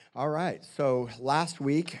All right. So last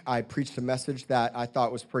week I preached a message that I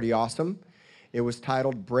thought was pretty awesome. It was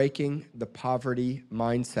titled Breaking the Poverty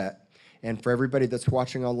Mindset. And for everybody that's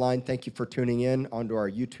watching online, thank you for tuning in onto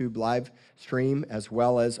our YouTube live stream as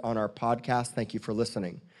well as on our podcast. Thank you for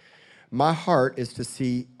listening. My heart is to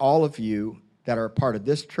see all of you that are a part of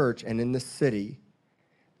this church and in this city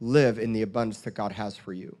live in the abundance that God has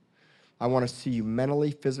for you. I want to see you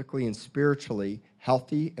mentally, physically, and spiritually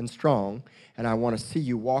healthy and strong, and I want to see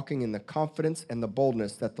you walking in the confidence and the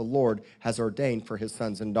boldness that the Lord has ordained for his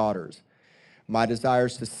sons and daughters. My desire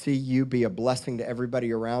is to see you be a blessing to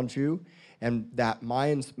everybody around you, and that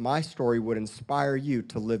my story would inspire you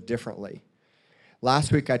to live differently.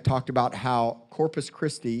 Last week, I talked about how Corpus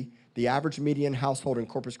Christi, the average median household in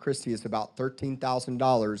Corpus Christi is about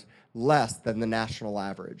 $13,000 less than the national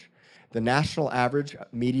average. The national average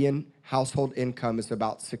median household income is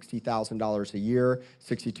about $60,000 a year,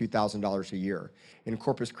 $62,000 a year. In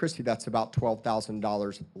Corpus Christi, that's about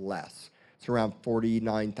 $12,000 less. It's around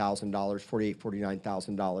 $49,000,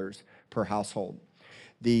 $49,000 per household.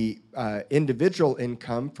 The individual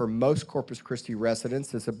income for most Corpus Christi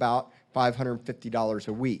residents is about $550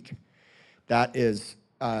 a week. That is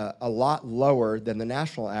a lot lower than the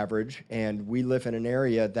national average, and we live in an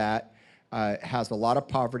area that has a lot of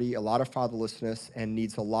poverty, a lot of fatherlessness, and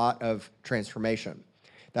needs a lot of transformation.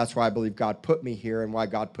 That's why I believe God put me here and why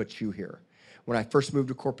God put you here. When I first moved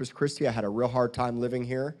to Corpus Christi, I had a real hard time living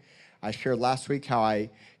here. I shared last week how I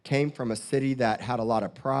came from a city that had a lot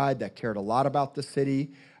of pride, that cared a lot about the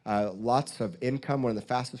city, lots of income, one of the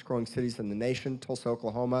fastest growing cities in the nation, Tulsa,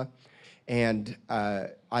 Oklahoma. And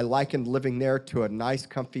I likened living there to a nice,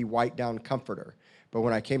 comfy, white down comforter. But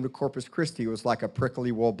when I came to Corpus Christi, it was like a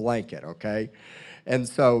prickly wool blanket, okay? And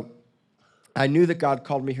so I knew that God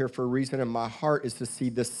called me here for a reason, and my heart is to see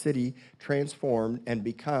this city transformed and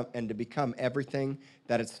to become everything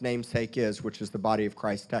that its namesake is, which is the body of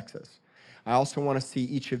Christ, Texas. I also want to see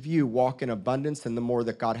each of you walk in abundance and the more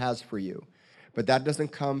that God has for you. But that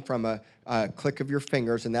doesn't come from a click of your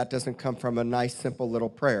fingers, and that doesn't come from a nice, simple little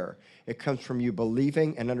prayer. It comes from you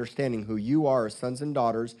believing and understanding who you are as sons and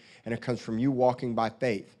daughters, and it comes from you walking by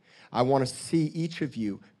faith. I want to see each of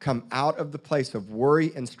you come out of the place of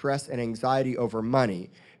worry and stress and anxiety over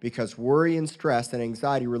money, because worry and stress and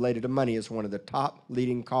anxiety related to money is one of the top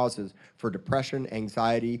leading causes for depression,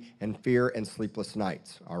 anxiety, and fear and sleepless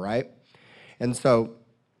nights, all right? And so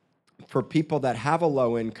for people that have a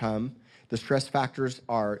low income, the stress factors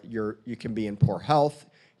are you can be in poor health,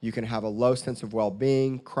 you can have a low sense of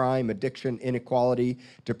well-being, crime, addiction, inequality,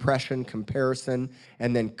 depression, comparison,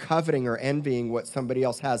 and then coveting or envying what somebody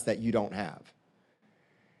else has that you don't have.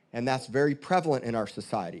 And that's very prevalent in our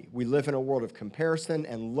society. We live in a world of comparison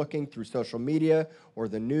and looking through social media or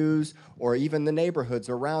the news or even the neighborhoods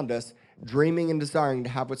around us, dreaming and desiring to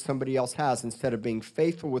have what somebody else has instead of being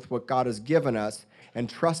faithful with what God has given us and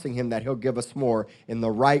trusting him that he'll give us more in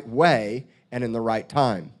the right way and in the right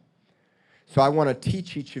time. So I want to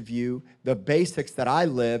teach each of you the basics that I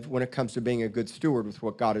live when it comes to being a good steward with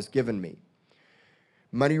what God has given me.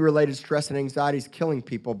 Money-related stress and anxiety is killing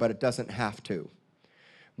people, but it doesn't have to.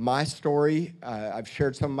 My story, I've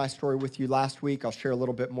shared some of my story with you last week. I'll share a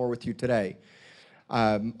little bit more with you today.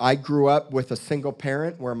 I grew up with a single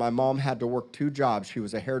parent where my mom had to work two jobs. She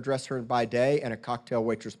was a hairdresser by day and a cocktail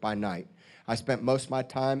waitress by night. I spent most of my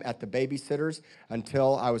time at the babysitters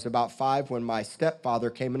until I was about 5 when my stepfather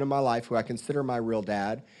came into my life, who I consider my real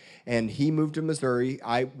dad, and he moved to Missouri.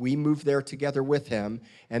 We moved there together with him,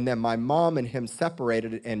 and then my mom and him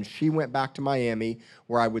separated, and she went back to Miami,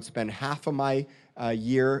 where I would spend half of my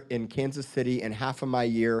year in Kansas City and half of my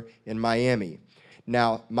year in Miami.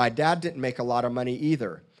 Now, my dad didn't make a lot of money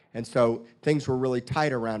either. And so things were really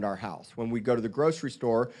tight around our house. When we'd go to the grocery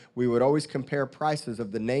store, we would always compare prices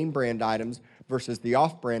of the name brand items versus the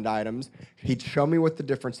off-brand items. He'd show me what the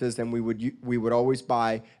difference is, and we would always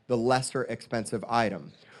buy the lesser expensive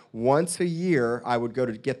item. Once a year, I would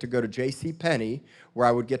get to go to J.C. Penney, where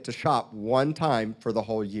I would get to shop one time for the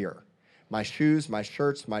whole year. My shoes, my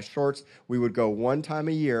shirts, my shorts, we would go one time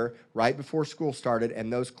a year right before school started,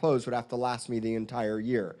 and those clothes would have to last me the entire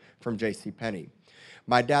year from J.C. Penney.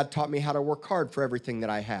 My dad taught me how to work hard for everything that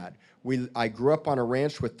I had. I grew up on a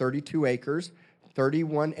ranch with 32 acres.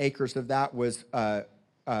 31 acres of that was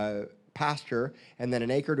pasture, and then an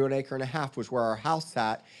acre to an acre and a half was where our house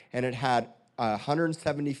sat, and it had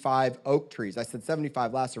 175 oak trees. I said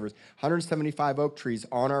 75 last service. 175 oak trees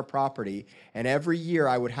on our property, and every year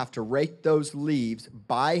I would have to rake those leaves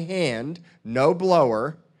by hand, no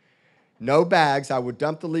blower, no bags. I would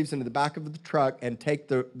dump the leaves into the back of the truck and take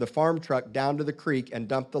the farm truck down to the creek and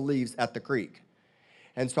dump the leaves at the creek.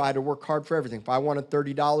 And so I had to work hard for everything. If I wanted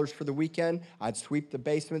 $30 for the weekend, I'd sweep the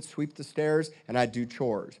basement, sweep the stairs, and I'd do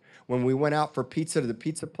chores. When we went out for pizza to the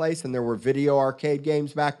pizza place, and there were video arcade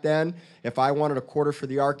games back then, if I wanted a quarter for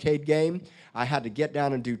the arcade game, I had to get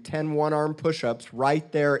down and do 10 one-arm push-ups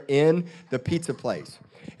right there in the pizza place.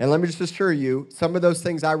 And let me just assure you, some of those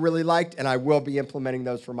things I really liked, and I will be implementing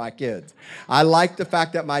those for my kids. I liked the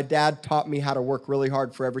fact that my dad taught me how to work really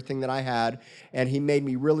hard for everything that I had, and he made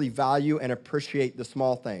me really value and appreciate the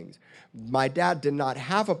small things. My dad did not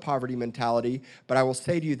have a poverty mentality, but I will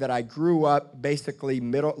say to you that I grew up basically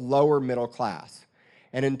lower middle class.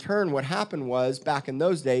 And in turn, what happened was, back in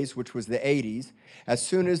those days, which was the 80s, as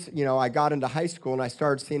soon as, I got into high school and I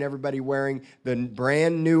started seeing everybody wearing the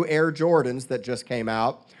brand new Air Jordans that just came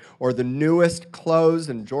out, or the newest clothes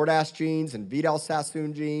and Jordache jeans and Vidal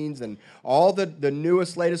Sassoon jeans and all the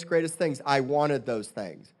newest, latest, greatest things, I wanted those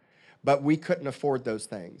things. But we couldn't afford those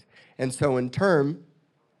things. And so in turn,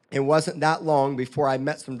 it wasn't that long before I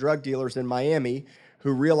met some drug dealers in Miami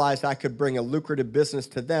who realized I could bring a lucrative business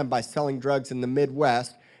to them by selling drugs in the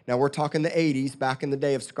Midwest. Now, we're talking the 80s, back in the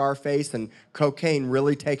day of Scarface and cocaine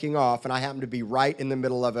really taking off, and I happened to be right in the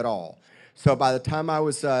middle of it all. So by the time I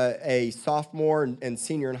was a sophomore and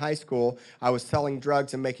senior in high school, I was selling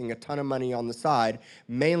drugs and making a ton of money on the side,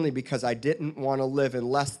 mainly because I didn't want to live in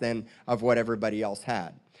less than of what everybody else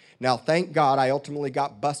had. Now, thank God, I ultimately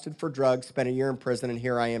got busted for drugs, spent a year in prison, and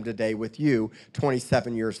here I am today with you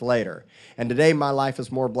 27 years later. And today, my life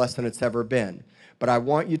is more blessed than it's ever been. But I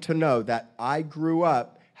want you to know that I grew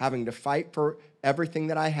up having to fight for everything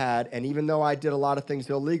that I had, and even though I did a lot of things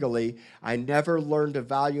illegally, I never learned to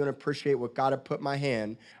value and appreciate what God had put in my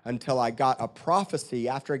hand until I got a prophecy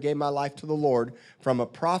after I gave my life to the Lord from a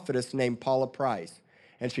prophetess named Paula Price.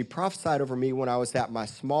 And she prophesied over me when I was at my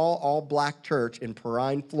small all-black church in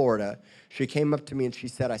Perrine, Florida. She came up to me and she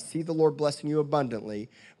said, I see the Lord blessing you abundantly,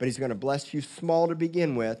 but he's going to bless you small to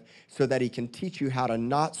begin with so that he can teach you how to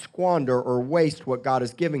not squander or waste what God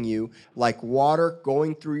is giving you like water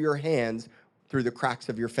going through your hands through the cracks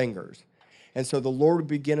of your fingers. And so the Lord would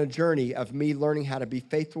begin a journey of me learning how to be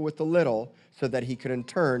faithful with the little so that he could in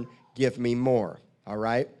turn give me more, all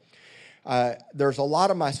right? There's a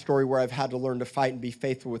lot of my story where I've had to learn to fight and be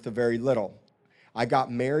faithful with the very little. I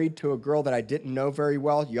got married to a girl that I didn't know very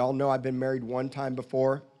well. Y'all know I've been married one time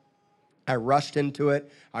before. I rushed into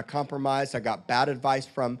it. I compromised. I got bad advice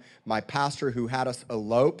from my pastor who had us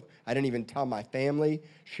elope. I didn't even tell my family.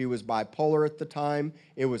 She was bipolar at the time.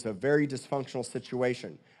 It was a very dysfunctional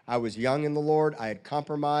situation. I was young in the Lord. I had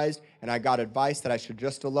compromised, and I got advice that I should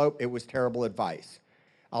just elope. It was terrible advice.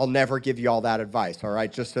 I'll never give you all that advice, all right,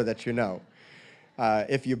 just so that you know.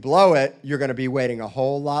 If you blow it, you're going to be waiting a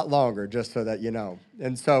whole lot longer, just so that you know.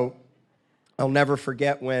 And so I'll never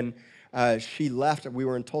forget when she left. We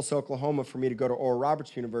were in Tulsa, Oklahoma for me to go to Oral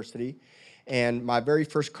Roberts University, and my very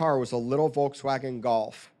first car was a little Volkswagen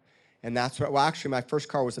Golf. And that's what, well, actually, my first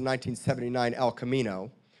car was a 1979 El Camino,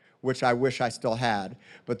 which I wish I still had.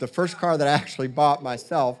 But the first car that I actually bought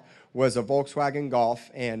myself was a Volkswagen Golf,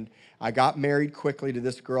 and I got married quickly to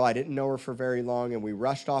this girl. I didn't know her for very long, and we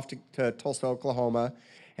rushed off to Tulsa, Oklahoma,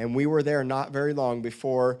 and we were there not very long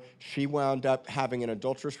before she wound up having an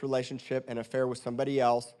adulterous relationship and affair with somebody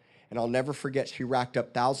else, and I'll never forget, she racked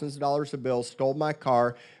up thousands of dollars of bills, stole my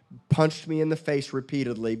car, punched me in the face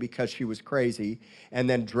repeatedly because she was crazy, and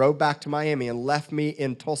then drove back to Miami and left me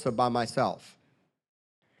in Tulsa by myself.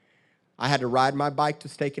 I had to ride my bike to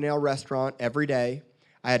Steak and Ale restaurant every day.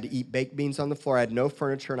 I had to eat baked beans on the floor. I had no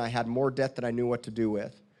furniture, and I had more debt than I knew what to do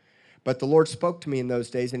with. But the Lord spoke to me in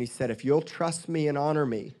those days, and he said, if you'll trust me and honor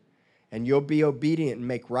me, and you'll be obedient and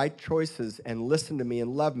make right choices and listen to me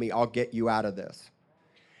and love me, I'll get you out of this.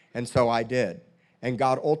 And so I did. And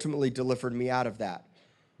God ultimately delivered me out of that.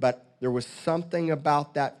 But there was something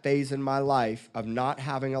about that phase in my life of not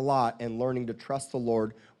having a lot and learning to trust the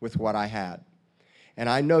Lord with what I had. And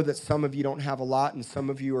I know that some of you don't have a lot, and some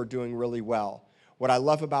of you are doing really well. What I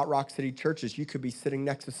love about Rock City Church is you could be sitting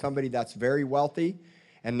next to somebody that's very wealthy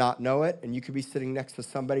and not know it, and you could be sitting next to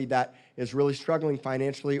somebody that is really struggling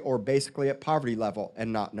financially or basically at poverty level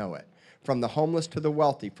and not know it. From the homeless to the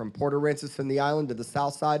wealthy, from Port Aransas and the island to the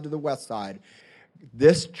south side to the west side,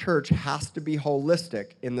 this church has to be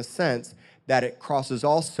holistic in the sense that it crosses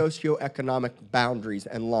all socioeconomic boundaries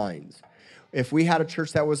and lines. If we had a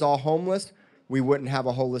church that was all homeless, we wouldn't have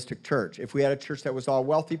a holistic church. If we had a church that was all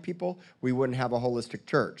wealthy people, we wouldn't have a holistic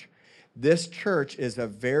church. This church is a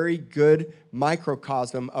very good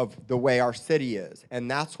microcosm of the way our city is, and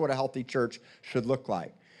that's what a healthy church should look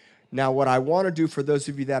like. Now, what I want to do for those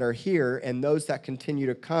of you that are here and those that continue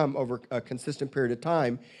to come over a consistent period of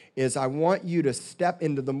time is I want you to step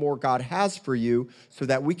into the more God has for you so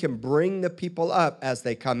that we can bring the people up as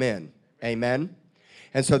they come in. Amen?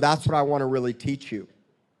 And so that's what I want to really teach you.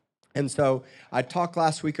 And so I talked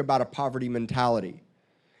last week about a poverty mentality.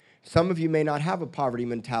 Some of you may not have a poverty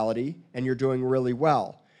mentality and you're doing really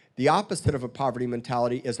well. The opposite of a poverty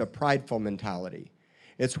mentality is a prideful mentality.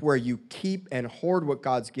 It's where you keep and hoard what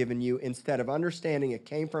God's given you instead of understanding it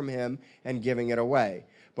came from Him and giving it away.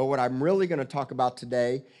 But what I'm really going to talk about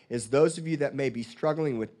today is those of you that may be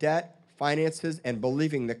struggling with debt, finances, and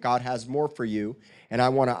believing that God has more for you. And I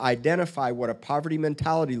want to identify what a poverty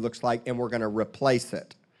mentality looks like, and we're going to replace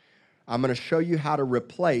it. I'm going to show you how to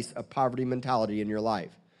replace a poverty mentality in your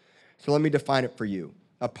life. So let me define it for you.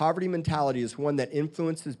 A poverty mentality is one that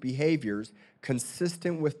influences behaviors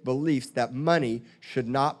consistent with beliefs that money should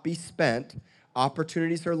not be spent,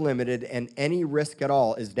 opportunities are limited, and any risk at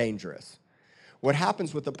all is dangerous. What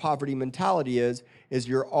happens with the poverty mentality is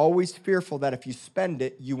you're always fearful that if you spend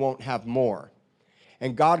it, you won't have more.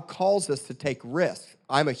 And God calls us to take risks.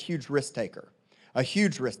 I'm a huge risk taker. A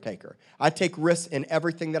huge risk taker. I take risks in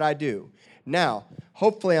everything that I do. Now,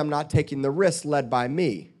 hopefully I'm not taking the risk led by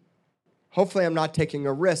me. Hopefully I'm not taking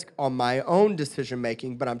a risk on my own decision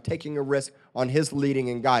making, but I'm taking a risk on His leading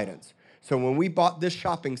and guidance. So when we bought this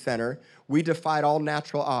shopping center, we defied all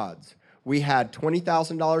natural odds. We had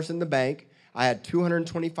 $20,000 in the bank. I had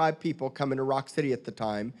 225 people coming to Rock City at the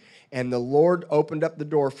time, and the Lord opened up the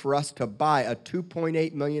door for us to buy a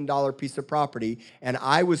 $2.8 million piece of property, and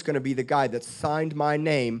I was going to be the guy that signed my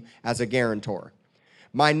name as a guarantor.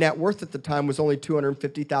 My net worth at the time was only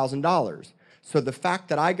 $250,000. So the fact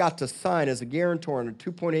that I got to sign as a guarantor on a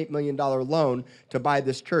 $2.8 million loan to buy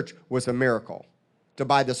this church was a miracle, to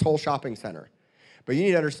buy this whole shopping center. But you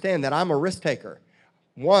need to understand that I'm a risk taker.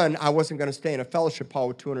 One, I wasn't going to stay in a fellowship hall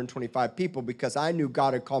with 225 people because I knew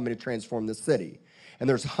God had called me to transform this city. And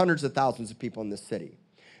there's hundreds of thousands of people in this city.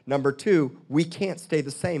 Number two, we can't stay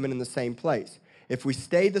the same and in the same place. If we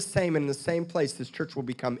stay the same and in the same place, this church will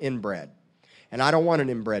become inbred. And I don't want an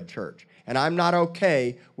inbred church. And I'm not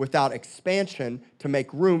okay without expansion to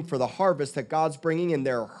make room for the harvest that God's bringing in.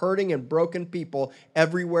 There are hurting and broken people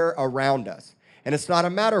everywhere around us. And it's not a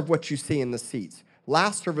matter of what you see in the seats.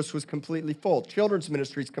 Last service was completely full. Children's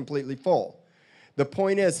ministry is completely full. The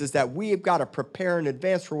point is that we have got to prepare in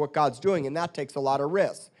advance for what God's doing, and that takes a lot of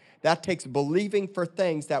risks. That takes believing for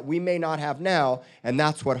things that we may not have now, and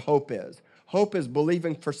that's what hope is. Hope is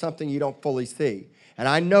believing for something you don't fully see. And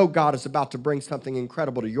I know God is about to bring something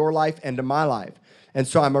incredible to your life and to my life. And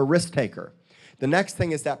so I'm a risk taker. The next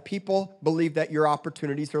thing is that people believe that your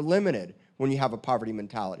opportunities are limited when you have a poverty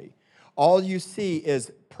mentality. All you see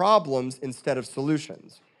is problems instead of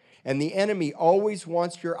solutions. And the enemy always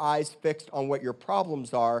wants your eyes fixed on what your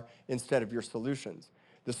problems are instead of your solutions.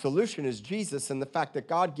 The solution is Jesus and the fact that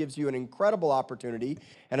God gives you an incredible opportunity.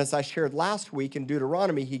 And as I shared last week in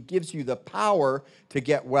Deuteronomy, He gives you the power to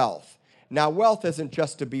get wealth. Now, wealth isn't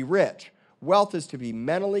just to be rich. Wealth is to be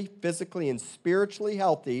mentally, physically, and spiritually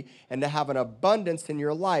healthy and to have an abundance in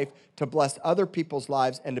your life to bless other people's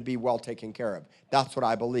lives and to be well taken care of. That's what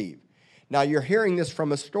I believe. Now, you're hearing this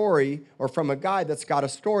from a story or from a guy that's got a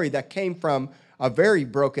story that came from a very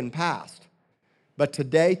broken past. But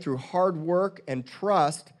today, through hard work and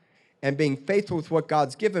trust and being faithful with what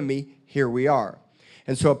God's given me, here we are.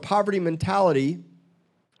 And so a poverty mentality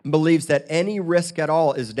believes that any risk at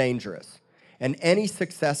all is dangerous and any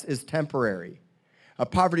success is temporary. A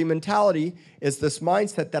poverty mentality is this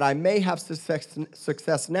mindset that I may have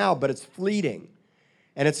success now, but it's fleeting.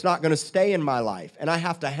 And it's not going to stay in my life. And I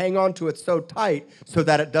have to hang on to it so tight so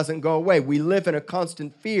that it doesn't go away. We live in a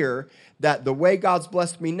constant fear that the way God's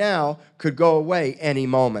blessed me now could go away any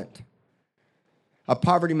moment. A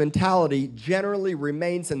poverty mentality generally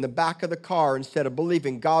remains in the back of the car instead of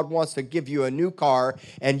believing God wants to give you a new car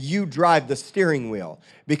and you drive the steering wheel.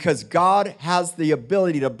 Because God has the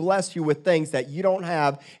ability to bless you with things that you don't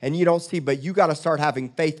have and you don't see, but you got to start having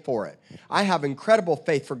faith for it. I have incredible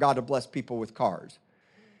faith for God to bless people with cars.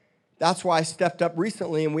 That's why I stepped up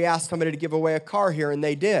recently and we asked somebody to give away a car here, and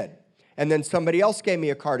they did. And then somebody else gave me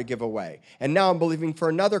a car to give away. And now I'm believing for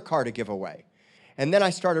another car to give away. And then I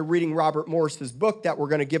started reading Robert Morris's book that we're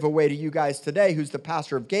going to give away to you guys today, who's the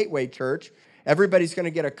pastor of Gateway Church. Everybody's going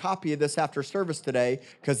to get a copy of this after service today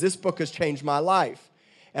because this book has changed my life.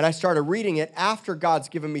 And I started reading it after God's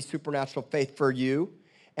given me supernatural faith for you.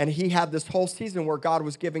 And he had this whole season where God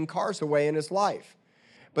was giving cars away in his life.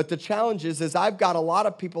 But the challenge is I've got a lot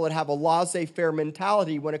of people that have a laissez-faire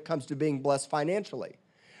mentality when it comes to being blessed financially.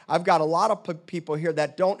 I've got a lot of people here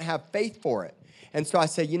that don't have faith for it. And so I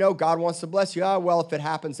say, God wants to bless you. Well, if it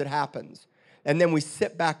happens, it happens. And then we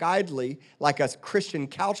sit back idly like a Christian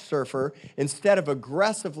couch surfer instead of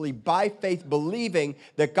aggressively, by faith, believing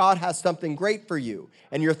that God has something great for you.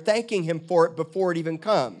 And you're thanking him for it before it even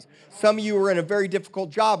comes. Some of you are in a very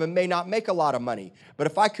difficult job and may not make a lot of money. But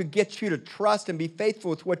if I could get you to trust and be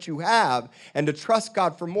faithful with what you have and to trust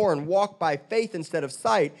God for more and walk by faith instead of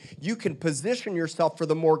sight, you can position yourself for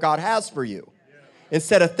the more God has for you.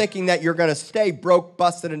 Instead of thinking that you're going to stay broke,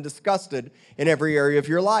 busted, and disgusted in every area of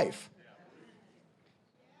your life.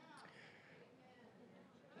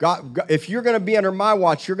 God, if you're going to be under my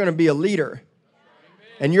watch, you're going to be a leader.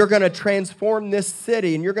 And you're going to transform this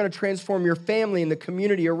city, and you're going to transform your family and the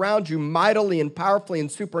community around you mightily and powerfully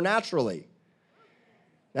and supernaturally.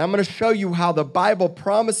 Now, I'm going to show you how the Bible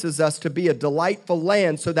promises us to be a delightful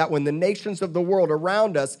land so that when the nations of the world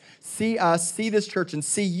around us, see this church, and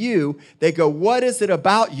see you, they go, what is it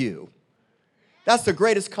about you? That's the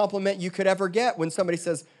greatest compliment you could ever get when somebody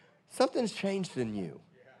says, something's changed in you.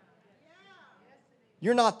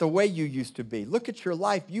 You're not the way you used to be. Look at your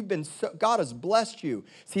life. God has blessed you.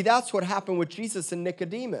 See, that's what happened with Jesus and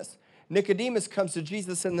Nicodemus. Nicodemus comes to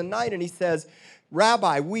Jesus in the night and he says,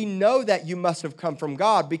 Rabbi, we know that you must have come from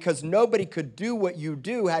God because nobody could do what you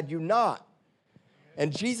do had you not.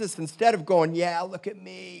 And Jesus, instead of going, yeah, look at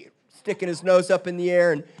me, sticking his nose up in the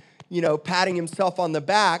air and, patting himself on the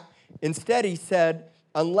back, instead he said,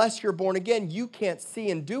 unless you're born again, you can't see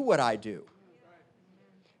and do what I do.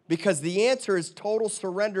 Because the answer is total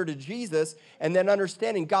surrender to Jesus and then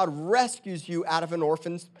understanding God rescues you out of an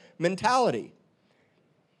orphan's mentality.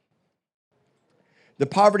 The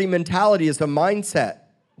poverty mentality is a mindset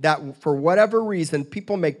that for whatever reason,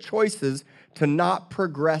 people make choices to not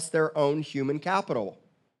progress their own human capital.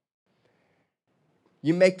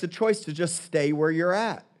 You make the choice to just stay where you're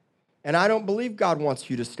at. And I don't believe God wants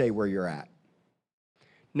you to stay where you're at.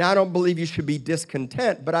 Now, I don't believe you should be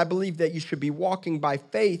discontent, but I believe that you should be walking by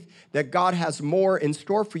faith that God has more in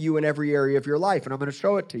store for you in every area of your life, and I'm going to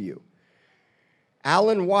show it to you.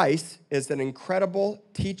 Alan Weiss is an incredible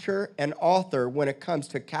teacher and author when it comes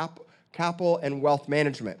to capital and wealth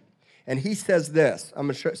management. And he says this, I'm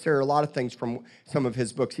going to share a lot of things from some of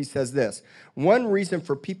his books. He says this, one reason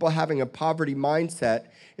for people having a poverty mindset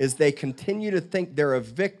is they continue to think they're a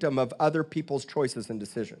victim of other people's choices and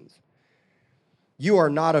decisions. You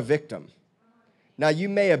are not a victim. Now, you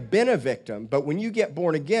may have been a victim, but when you get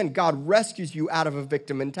born again, God rescues you out of a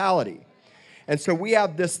victim mentality. And so we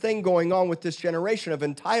have this thing going on with this generation of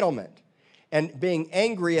entitlement and being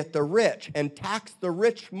angry at the rich and tax the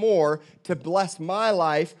rich more to bless my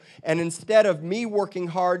life. And instead of me working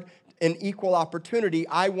hard in equal opportunity,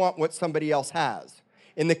 I want what somebody else has.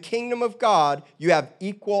 In the kingdom of God, you have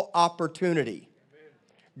equal opportunity.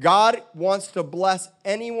 God wants to bless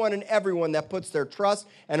anyone and everyone that puts their trust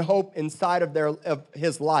and hope inside of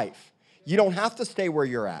his life. You don't have to stay where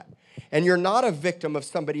you're at. And you're not a victim of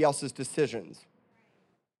somebody else's decisions.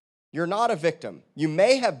 You're not a victim. You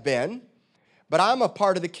may have been, but I'm a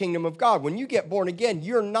part of the kingdom of God. When you get born again,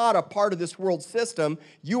 you're not a part of this world system.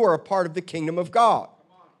 You are a part of the kingdom of God.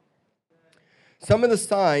 Some of the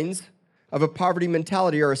signs of a poverty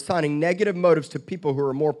mentality are assigning negative motives to people who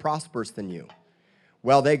are more prosperous than you.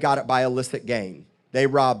 Well, they got it by illicit gain. They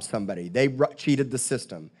robbed somebody. They cheated the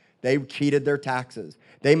system. They cheated their taxes.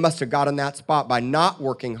 They must have gotten that spot by not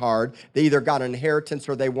working hard. They either got an inheritance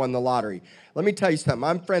or they won the lottery. Let me tell you something.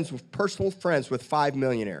 I'm personal friends with 5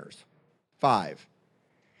 millionaires. 5.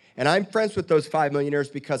 And I'm friends with those 5 millionaires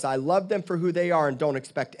because I love them for who they are and don't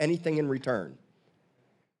expect anything in return.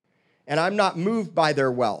 And I'm not moved by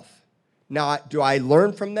their wealth. Now, do I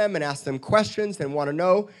learn from them and ask them questions and want to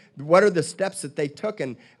know what are the steps that they took?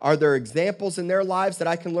 And are there examples in their lives that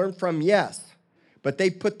I can learn from? Yes. But they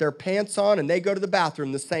put their pants on and they go to the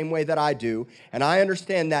bathroom the same way that I do. And I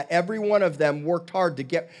understand that every one of them worked hard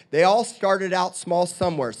they all started out small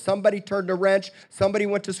somewhere. Somebody turned a wrench. Somebody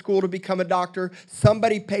went to school to become a doctor.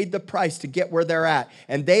 Somebody paid the price to get where they're at.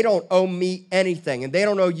 And they don't owe me anything. And they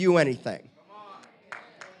don't owe you anything.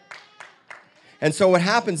 And so what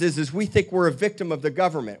happens is we think we're a victim of the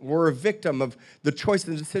government. We're a victim of the choice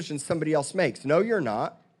and decisions somebody else makes. No, you're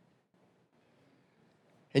not.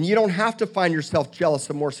 And you don't have to find yourself jealous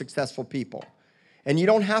of more successful people. And you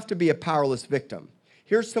don't have to be a powerless victim.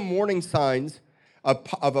 Here's some warning signs of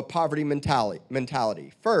a poverty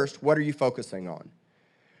mentality. First, what are you focusing on?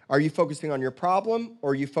 Are you focusing on your problem,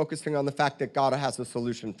 or are you focusing on the fact that God has a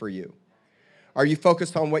solution for you? Are you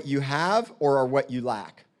focused on what you have or what you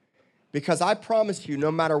lack? Because I promise you,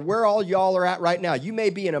 no matter where all y'all are at right now, you may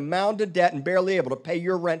be in a mound of debt and barely able to pay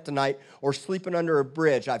your rent tonight or sleeping under a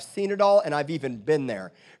bridge. I've seen it all, and I've even been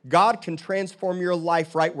there. God can transform your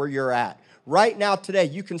life right where you're at. Right now, today,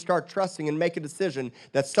 you can start trusting and make a decision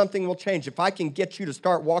that something will change. If I can get you to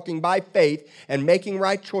start walking by faith and making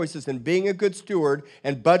right choices and being a good steward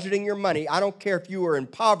and budgeting your money, I don't care if you are in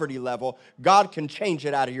poverty level, God can change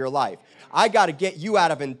it out of your life. I got to get you out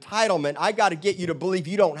of entitlement. I got to get you to believe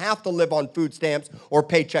you don't have to live on food stamps or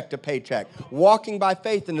paycheck to paycheck. Walking by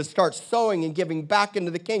faith and to start sowing and giving back into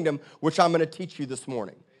the kingdom, which I'm going to teach you this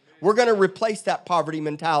morning. We're going to replace that poverty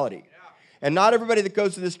mentality. And not everybody that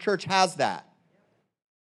goes to this church has that.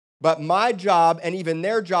 But my job and even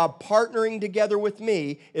their job partnering together with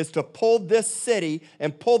me is to pull this city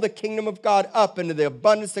and pull the kingdom of God up into the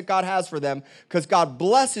abundance that God has for them, because God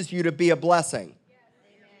blesses you to be a blessing.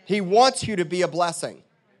 He wants you to be a blessing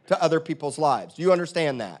to other people's lives. Do you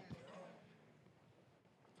understand that?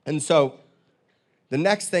 And so the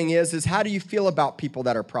next thing is how do you feel about people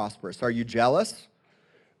that are prosperous? Are you jealous?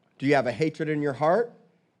 Do you have a hatred in your heart?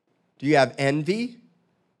 Do you have envy?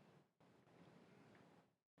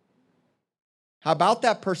 How about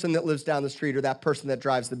that person that lives down the street or that person that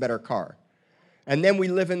drives the better car? And then we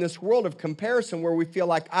live in this world of comparison where we feel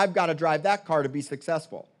like I've got to drive that car to be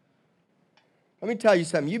successful. Let me tell you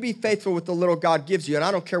something. You be faithful with the little God gives you, and I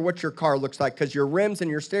don't care what your car looks like, because your rims and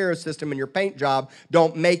your stereo system and your paint job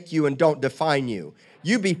don't make you and don't define you.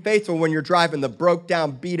 You be faithful when you're driving the broke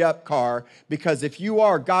down, beat up car, because if you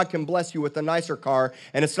are, God can bless you with a nicer car.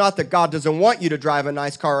 And it's not that God doesn't want you to drive a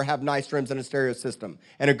nice car or have nice rims and a stereo system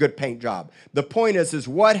and a good paint job. The point is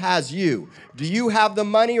what has you? Do you have the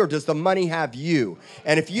money, or does the money have you?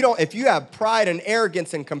 And if you have pride and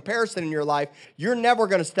arrogance and comparison in your life, you're never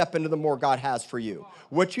going to step into the more God has for you.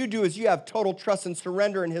 What you do is you have total trust and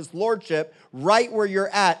surrender in his lordship right where you're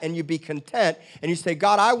at, and you be content, and you say,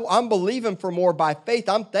 God, I'm believing for more by faith.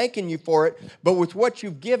 I'm thanking you for it, but with what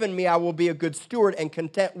you've given me, I will be a good steward and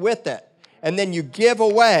content with it. And then you give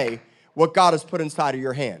away what God has put inside of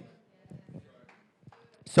your hand.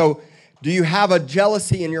 So do you have a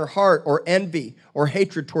jealousy in your heart or envy or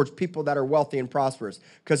hatred towards people that are wealthy and prosperous?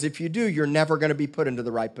 Because if you do, you're never going to be put into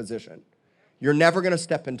the right position. You're never going to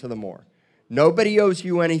step into the more. Nobody owes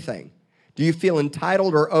you anything. Do you feel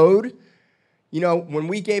entitled or owed? You know, when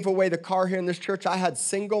we gave away the car here in this church, I had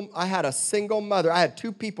a single mother. I had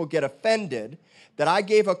two people get offended that I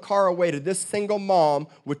gave a car away to this single mom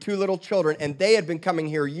with two little children, and they had been coming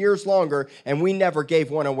here years longer, and we never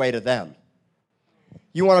gave one away to them.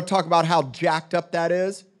 You want to talk about how jacked up that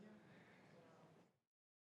is?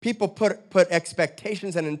 People put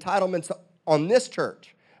expectations and entitlements on this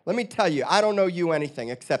church. Let me tell you, I don't owe you anything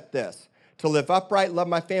except this: to live upright, love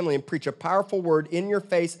my family, and preach a powerful word in your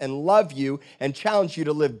face and love you and challenge you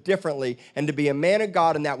to live differently and to be a man of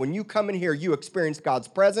God, and that when you come in here, you experience God's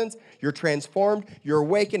presence, you're transformed, you're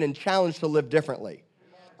awakened and challenged to live differently.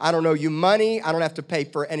 I don't owe you money. I don't have to pay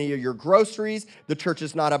for any of your groceries. The church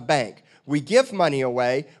is not a bank. We give money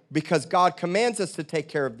away because God commands us to take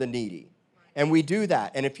care of the needy, and we do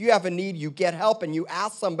that. And if you have a need, you get help and you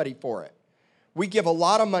ask somebody for it. We give a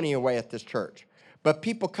lot of money away at this church. But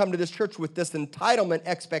people come to this church with this entitlement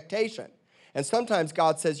expectation. And sometimes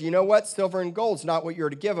God says, you know what? Silver and gold's not what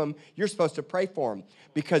you're to give them. You're supposed to pray for them,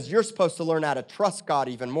 because you're supposed to learn how to trust God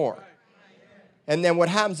even more. And then what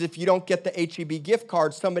happens if you don't get the HEB gift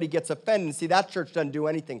card, somebody gets offended and see, that church doesn't do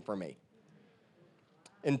anything for me.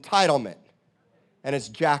 Entitlement. And it's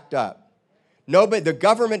jacked up. Nobody, the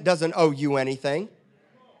government doesn't owe you anything.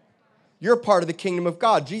 You're part of the kingdom of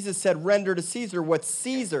God. Jesus said, render to Caesar what's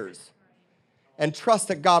Caesar's, and trust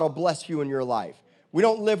that God will bless you in your life. We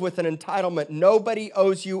don't live with an entitlement. Nobody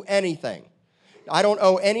owes you anything. I don't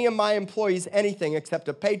owe any of my employees anything except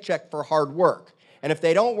a paycheck for hard work. And if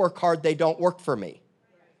they don't work hard, they don't work for me,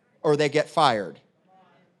 or they get fired.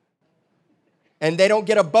 And they don't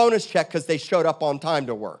get a bonus check because they showed up on time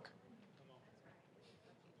to work.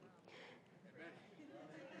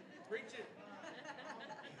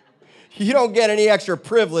 You don't get any extra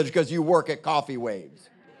privilege because you work at Coffee Waves.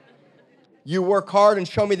 You work hard and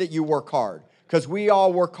show me that you work hard, because we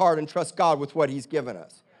all work hard and trust God with what he's given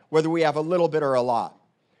us, whether we have a little bit or a lot.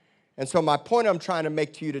 And so my point I'm trying to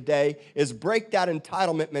make to you today is break that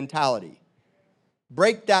entitlement mentality.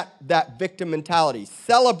 Break that victim mentality.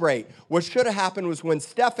 Celebrate. What should have happened was when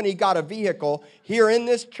Stephanie got a vehicle here in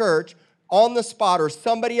this church on the spot, or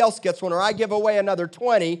somebody else gets one, or I give away another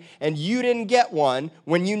 20, and you didn't get one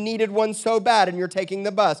when you needed one so bad and you're taking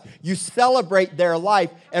the bus. You celebrate their life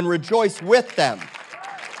and rejoice with them.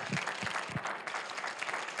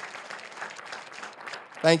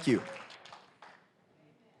 Thank you.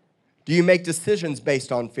 Do you make decisions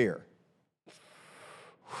based on fear?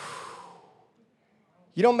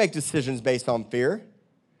 You don't make decisions based on fear.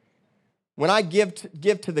 When I give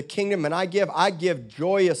to the kingdom and I give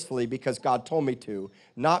joyously because God told me to,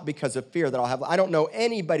 not because of fear that I'll have. I don't know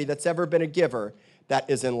anybody that's ever been a giver that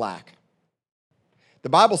is in lack. The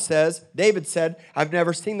Bible says, David said, I've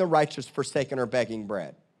never seen the righteous forsaken or begging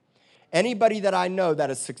bread. Anybody that I know that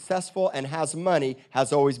is successful and has money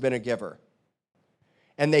has always been a giver.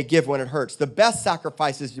 And they give when it hurts. The best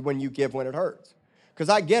sacrifice is when you give when it hurts. Because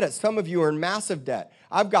I get it. Some of you are in massive debt.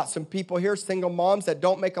 I've got some people here, single moms that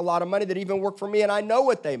don't make a lot of money that even work for me, and I know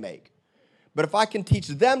what they make. But if I can teach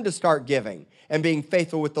them to start giving and being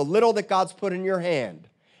faithful with the little that God's put in your hand,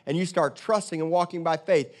 and you start trusting and walking by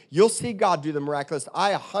faith, you'll see God do the miraculous.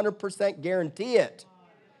 I 100% guarantee it.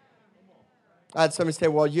 I had somebody say,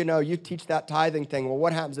 well, you teach that tithing thing. Well,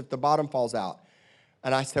 what happens if the bottom falls out?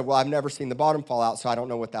 And I said, well, I've never seen the bottom fall out, so I don't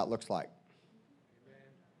know what that looks like.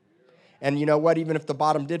 And you know what? Even if the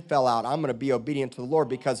bottom did fall out, I'm going to be obedient to the Lord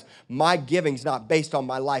because my giving's not based on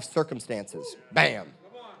my life circumstances. Bam.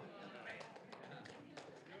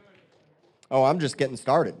 Oh, I'm just getting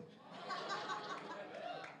started.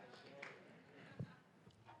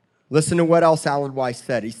 Listen to what else Alan Weiss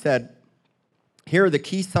said. He said, here are the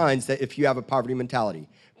key signs that if you have a poverty mentality.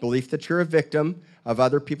 Belief that you're a victim of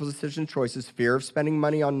other people's decision choices, fear of spending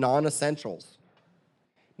money on non-essentials.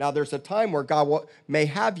 Now, there's a time where God may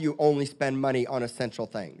have you only spend money on essential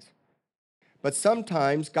things. But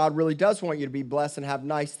sometimes God really does want you to be blessed and have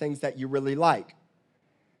nice things that you really like.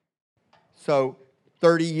 So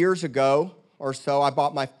 30 years ago or so, I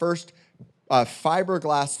bought my first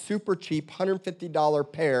fiberglass, super cheap,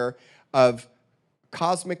 $150 pair of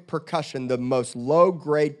Cosmic Percussion, the most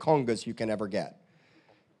low-grade congas you can ever get.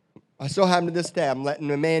 I still have them to this day. I'm letting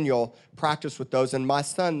Emmanuel practice with those, and my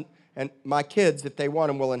son and my kids, if they want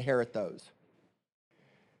them, will inherit those.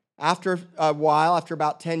 After a while, after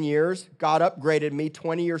about 10 years, God upgraded me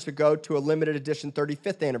 20 years ago to a limited edition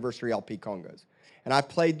 35th anniversary LP congas. And I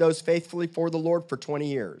played those faithfully for the Lord for 20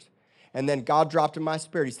 years. And then God dropped in my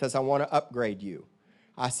spirit. He says, I want to upgrade you.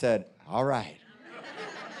 I said, all right.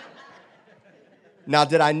 Now,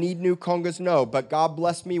 did I need new congas? No, but God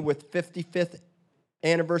blessed me with 55th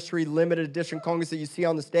anniversary limited edition congas that you see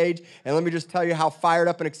on the stage, and let me just tell you how fired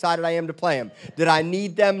up and excited I am to play them. Did I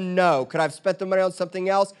need them? No. Could I have spent the money on something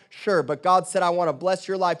else? Sure, but God said, I want to bless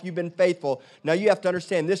your life. You've been faithful. Now, you have to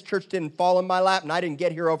understand, this church didn't fall in my lap, and I didn't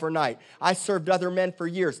get here overnight. I served other men for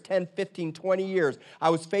years, 10, 15, 20 years. I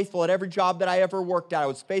was faithful at every job that I ever worked at. I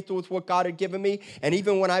was faithful with what God had given me, and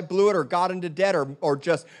even when I blew it or got into debt or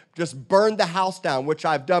just burned the house down, which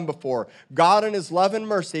I've done before, God in his love and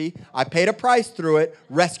mercy, I paid a price through it,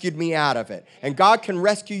 rescued me out of it. And God can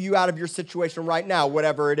rescue you out of your situation right now,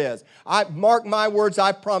 whatever it is. I mark my words,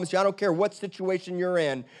 I promise you, I don't care what situation you're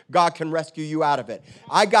in, God can rescue you out of it.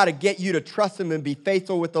 I got to get you to trust him and be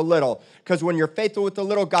faithful with the little, because when you're faithful with the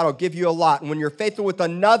little, God will give you a lot. And when you're faithful with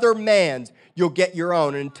another man's, you'll get your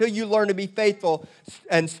own. And until you learn to be faithful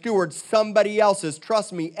and steward somebody else's,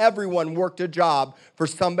 trust me, everyone worked a job for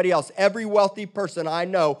somebody else. Every wealthy person I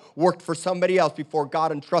know worked for somebody else before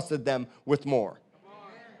God entrusted them with more.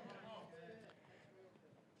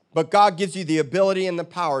 But God gives you the ability and the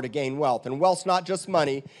power to gain wealth. And wealth's not just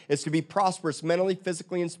money. It's to be prosperous mentally,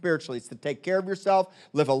 physically, and spiritually. It's to take care of yourself,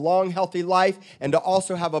 live a long, healthy life, and to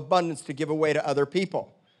also have abundance to give away to other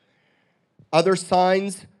people. Other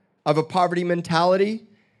signs of a poverty mentality,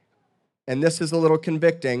 and this is a little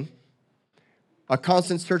convicting, a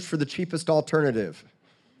constant search for the cheapest alternative,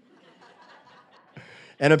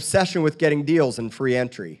 an obsession with getting deals and free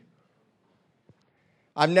entry.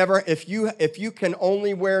 If you can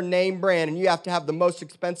only wear name brand and you have to have the most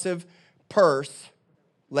expensive purse,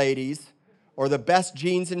 ladies, or the best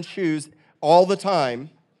jeans and shoes all the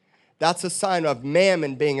time, that's a sign of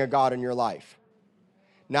mammon being a god in your life.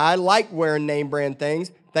 Now, I like wearing name brand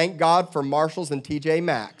things. Thank God for Marshalls and TJ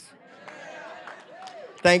Maxx.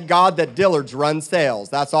 Thank God that Dillard's run sales.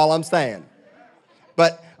 That's all I'm saying.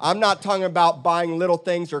 But I'm not talking about buying little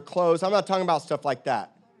things or clothes. I'm not talking about stuff like that.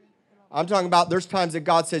 I'm talking about there's times that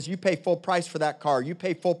God says, you pay full price for that car. You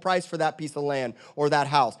pay full price for that piece of land or that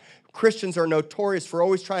house. Christians are notorious for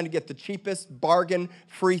always trying to get the cheapest bargain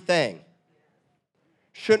free thing.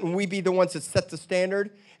 Shouldn't we be the ones that set the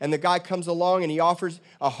standard? And the guy comes along and he offers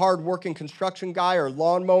a hard-working construction guy or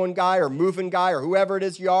lawn mowing guy or moving guy or whoever it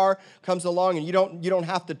is you are, comes along and you don't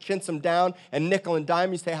have to chintz him down and nickel and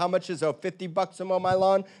dime. You say, how much is $50 to mow my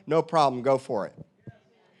lawn? No problem, go for it.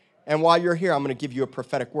 And while you're here, I'm going to give you a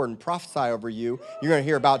prophetic word and prophesy over you. You're going to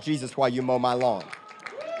hear about Jesus while you mow my lawn.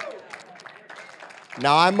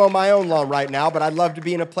 Now, I mow my own lawn right now, but I'd love to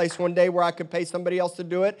be in a place one day where I could pay somebody else to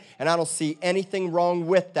do it, and I don't see anything wrong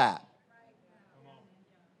with that.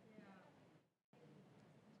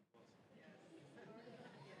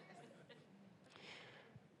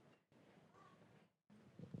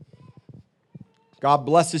 God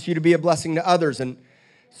blesses you to be a blessing to others, and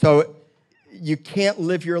so you can't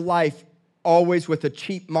live your life always with a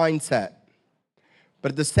cheap mindset.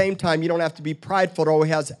 But at the same time, you don't have to be prideful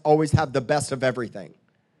to always have the best of everything.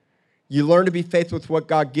 You learn to be faithful with what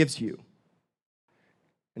God gives you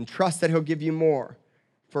and trust that he'll give you more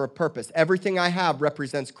for a purpose. Everything I have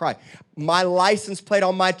represents Christ. My license plate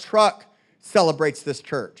on my truck celebrates this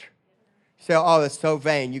church. You say, oh, that's so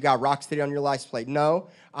vain. You got Rock City on your license plate. No,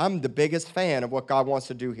 I'm the biggest fan of what God wants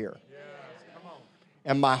to do here.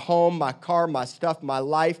 And my home, my car, my stuff, my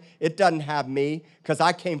life, it doesn't have me because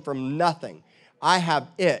I came from nothing. I have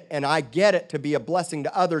it, and I get it to be a blessing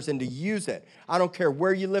to others and to use it. I don't care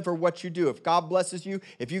where you live or what you do. If God blesses you,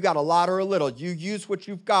 if you got a lot or a little, you use what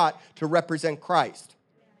you've got to represent Christ.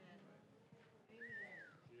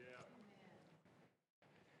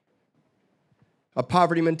 A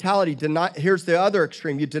poverty mentality, here's the other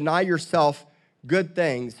extreme. You deny yourself good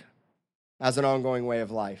things as an ongoing way of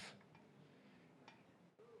life.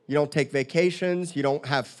 You don't take vacations. You don't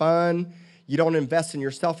have fun. You don't invest in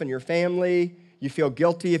yourself and your family. You feel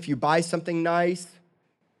guilty if you buy something nice.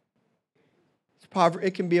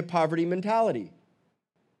 It can be a poverty mentality.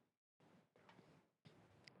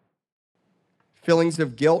 Feelings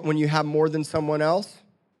of guilt when you have more than someone else.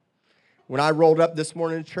 When I rolled up this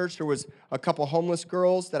morning in church, there was a couple homeless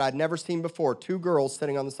girls that I'd never seen before, 2 girls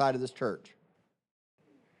sitting on the side of this church.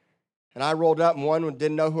 And I rolled up, and one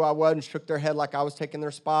didn't know who I was and shook their head like I was taking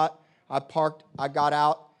their spot. I parked, I got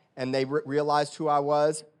out, and they realized who I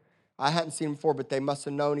was. I hadn't seen them before, but they must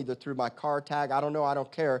have known either through my car tag. I don't know, I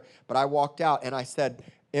don't care. But I walked out, and I said,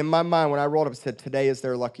 in my mind, when I rolled up, I said, today is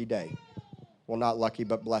their lucky day. Well, not lucky,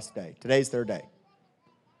 but blessed day. Today's their day.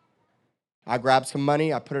 I grabbed some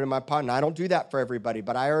money, I put it in my pocket, and I don't do that for everybody,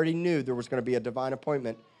 but I already knew there was going to be a divine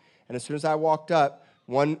appointment. And as soon as I walked up,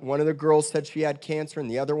 one of the girls said she had cancer, and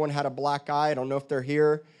the other one had a black eye. I don't know if they're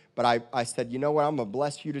here, but I said, you know what, I'm going to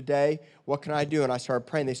bless you today. What can I do? And I started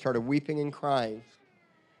praying. They started weeping and crying.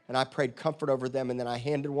 And I prayed comfort over them, and then I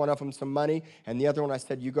handed one of them some money, and the other one I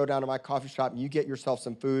said, you go down to my coffee shop, and you get yourself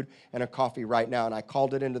some food and a coffee right now. And I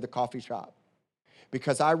called it into the coffee shop.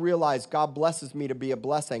 Because I realized God blesses me to be a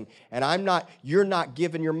blessing. And you're not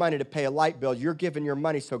giving your money to pay a light bill. You're giving your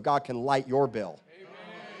money so God can light your bill.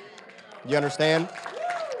 You understand?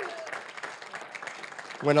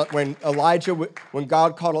 When there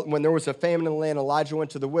was a famine in the land, Elijah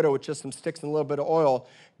went to the widow with just some sticks and a little bit of oil.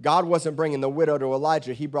 God wasn't bringing the widow to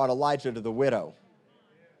Elijah. He brought Elijah to the widow.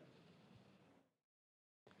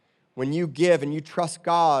 When you give and you trust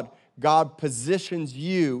God, God positions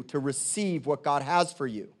you to receive what God has for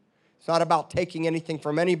you. It's not about taking anything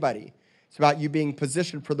from anybody. It's about you being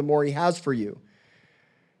positioned for the more he has for you.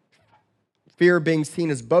 Fear of being seen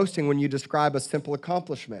as boasting when you describe a simple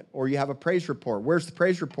accomplishment or you have a praise report. Where's the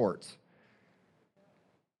praise reports?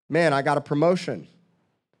 Man, I got a promotion.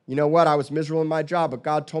 You know what? I was miserable in my job, but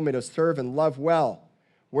God told me to serve and love well.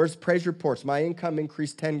 Where's the praise reports? My income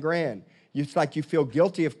increased 10 grand. It's like you feel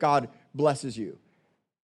guilty if God blesses you.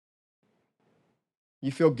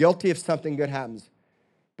 You feel guilty if something good happens.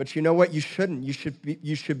 But you know what? You shouldn't.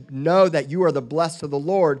 You should know that you are the blessed of the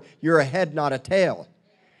Lord. You're a head, not a tail.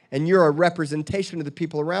 And you're a representation to the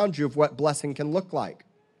people around you of what blessing can look like.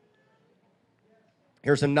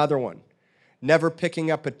 Here's another one. Never picking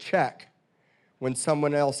up a check when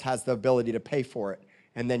someone else has the ability to pay for it.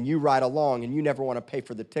 And then you ride along and you never want to pay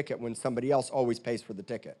for the ticket when somebody else always pays for the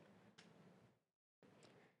ticket.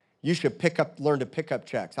 You should learn to pick up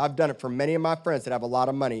checks. I've done it for many of my friends that have a lot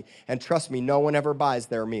of money. And trust me, no one ever buys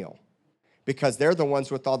their meal because they're the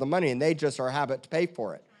ones with all the money and they just are habit to pay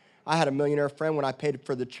for it. I had a millionaire friend when I paid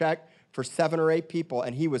for the check for 7 or 8 people,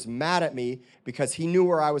 and he was mad at me because he knew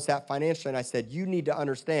where I was at financially. And I said, you need to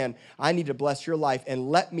understand, I need to bless your life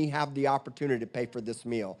and let me have the opportunity to pay for this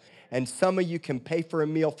meal. And some of you can pay for a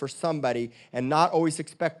meal for somebody and not always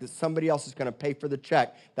expect that somebody else is going to pay for the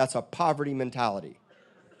check. That's a poverty mentality.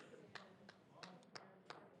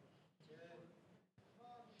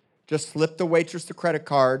 Just slip the waitress the credit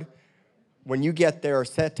card when you get there, or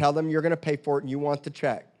tell them you're going to pay for it and you want the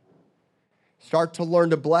check. Start to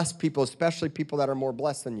learn to bless people, especially people that are more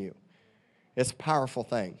blessed than you. It's a powerful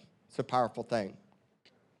thing. It's a powerful thing.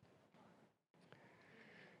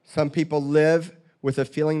 Some people live with a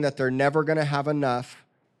feeling that they're never going to have enough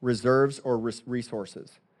reserves or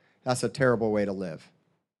resources. That's a terrible way to live.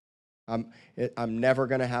 I'm never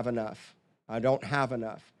going to have enough. I don't have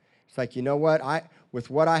enough. It's like, you know what? With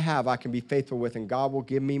what I have, I can be faithful with, and God will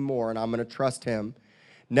give me more, and I'm going to trust him.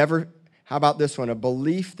 Never, how about this one? A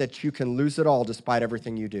belief that you can lose it all despite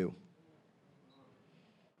everything you do.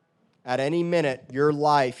 At any minute, your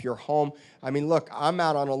life, your home. I mean, look, I'm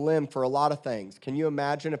out on a limb for a lot of things. Can you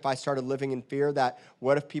imagine if I started living in fear that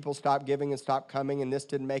what if people stopped giving and stopped coming and this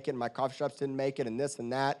didn't make it and my coffee shops didn't make it and this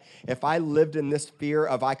and that? If I lived in this fear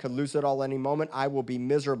of I could lose it all any moment, I will be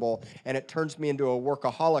miserable. And it turns me into a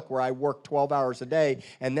workaholic where I work 12 hours a day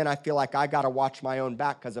and then I feel like I got to watch my own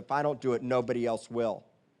back because if I don't do it, nobody else will.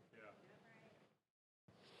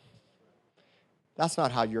 That's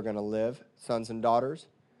not how you're going to live, sons and daughters.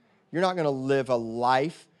 You're not going to live a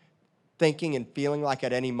life thinking and feeling like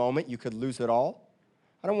at any moment you could lose it all.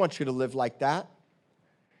 I don't want you to live like that.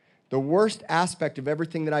 The worst aspect of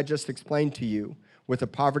everything that I just explained to you with a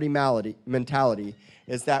poverty mentality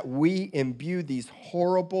is that we imbue these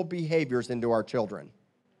horrible behaviors into our children.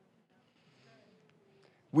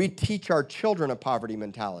 We teach our children a poverty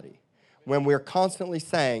mentality when we're constantly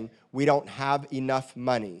saying we don't have enough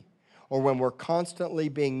money, or when we're constantly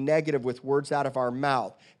being negative with words out of our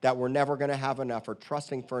mouth that we're never going to have enough, or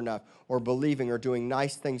trusting for enough, or believing or doing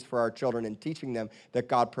nice things for our children and teaching them that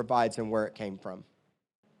God provides and where it came from.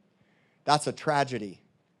 That's a tragedy,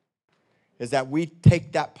 is that we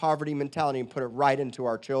take that poverty mentality and put it right into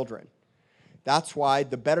our children. That's why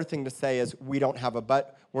the better thing to say is we don't have a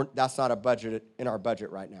budget. That's not a budget in our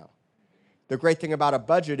budget right now. The great thing about a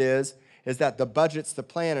budget is that the budget's the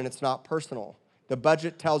plan and it's not personal. The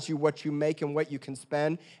budget tells you what you make and what you can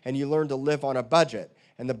spend, and you learn to live on a budget.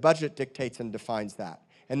 And the budget dictates and defines that.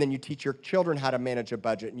 And then you teach your children how to manage a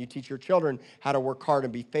budget, and you teach your children how to work hard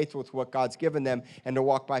and be faithful with what God's given them and to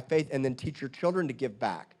walk by faith, and then teach your children to give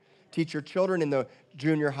back. Teach your children in the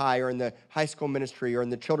junior high or in the high school ministry or in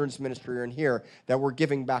the children's ministry or in here that we're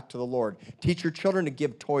giving back to the Lord. Teach your children to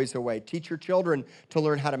give toys away. Teach your children to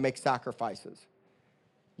learn how to make sacrifices.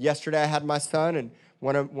 Yesterday I had my son, and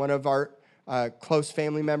one of our close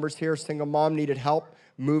family members here, a single mom, needed help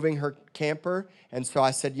moving her camper. And so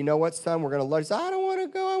I said, you know what, son, we're going to let. He said, I don't want to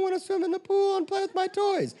go. I want to swim in the pool and play with my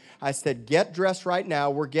toys. I said, get dressed right now.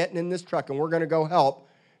 We're getting in this truck, and we're going to go help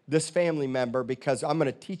this family member because I'm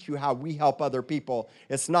going to teach you how we help other people.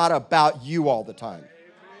 It's not about you all the time.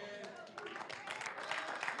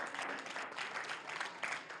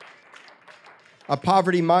 A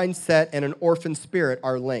poverty mindset and an orphan spirit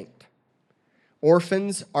are linked.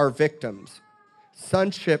 Orphans are victims.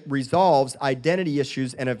 Sonship resolves identity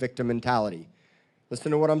issues and a victim mentality.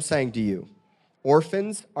 Listen to what I'm saying to you.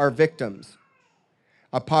 Orphans are victims.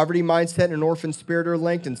 A poverty mindset and an orphan spirit are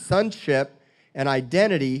linked, and sonship and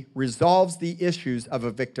identity resolves the issues of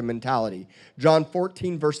a victim mentality. John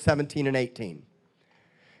 14, verse 17 and 18.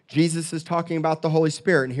 Jesus is talking about the Holy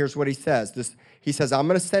Spirit, and here's what he says. He says, I'm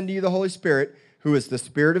going to send to you the Holy Spirit, who is the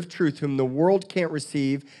Spirit of truth, whom the world can't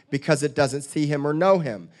receive because it doesn't see him or know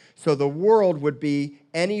him. So the world would be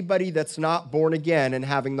anybody that's not born again and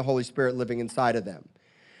having the Holy Spirit living inside of them.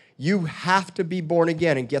 You have to be born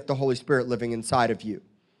again and get the Holy Spirit living inside of you.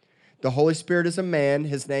 The Holy Spirit is a man.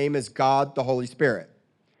 His name is God, the Holy Spirit.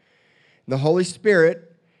 The Holy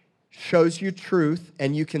Spirit shows you truth,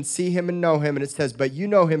 and you can see him and know him. And it says, but you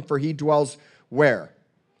know him, for he dwells where?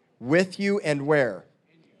 With you, and where?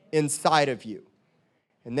 Inside of you.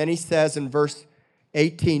 And then he says in verse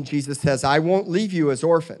 18, Jesus says, I won't leave you as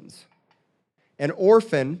orphans. An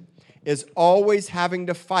orphan is always having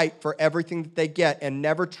to fight for everything that they get and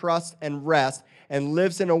never trusts and rests and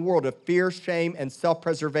lives in a world of fear, shame, and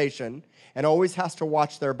self-preservation and always has to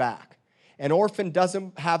watch their back. An orphan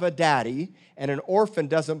doesn't have a daddy, and an orphan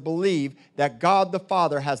doesn't believe that God the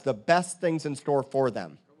Father has the best things in store for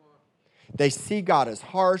them. They see God as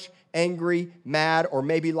harsh, angry, mad, or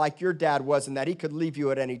maybe like your dad was in that he could leave you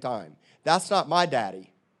at any time. That's not my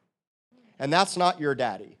daddy. And that's not your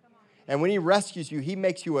daddy. And when he rescues you, he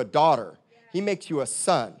makes you a daughter. He makes you a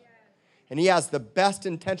son. And he has the best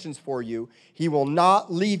intentions for you. He will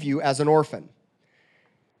not leave you as an orphan.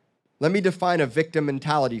 Let me define a victim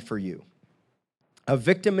mentality for you. A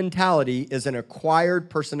victim mentality is an acquired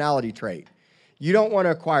personality trait. You don't want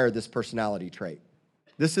to acquire this personality trait.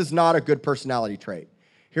 This is not a good personality trait.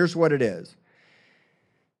 Here's what it is.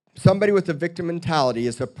 Somebody with a victim mentality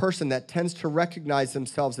is a person that tends to recognize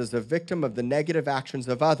themselves as a victim of the negative actions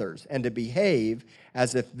of others and to behave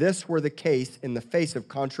as if this were the case in the face of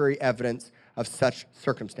contrary evidence of such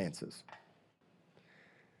circumstances.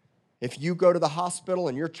 If you go to the hospital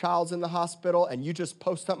and your child's in the hospital and you just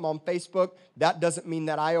post something on Facebook, that doesn't mean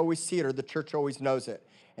that I always see it or the church always knows it.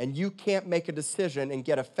 and you can't make a decision and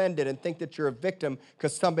get offended and think that you're a victim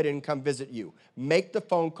because somebody didn't come visit you. Make the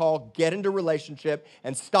phone call, get into relationship,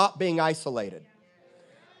 and stop being isolated.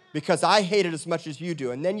 Because I hate it as much as you do.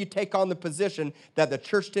 And then you take on the position that the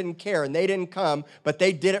church didn't care and they didn't come, but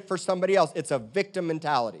they did it for somebody else. It's a victim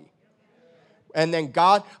mentality. And then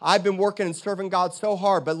God, I've been working and serving God so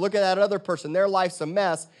hard, but look at that other person. Their life's a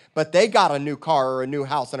mess, but they got a new car or a new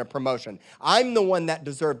house and a promotion. I'm the one that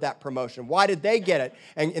deserved that promotion. Why did they get it?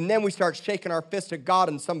 And then we start shaking our fist at God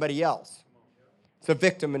and somebody else. It's a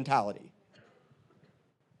victim mentality.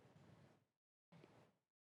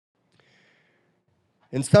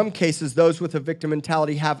 In some cases, those with a victim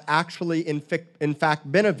mentality have actually, in fact,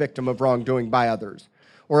 been a victim of wrongdoing by others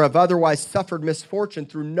or have otherwise suffered misfortune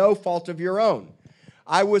through no fault of your own.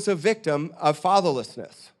 I was a victim of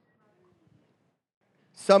fatherlessness.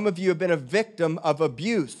 Some of you have been a victim of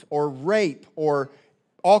abuse or rape or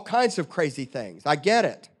all kinds of crazy things. I get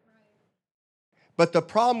it. But the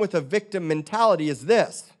problem with a victim mentality is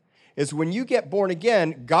this, is when you get born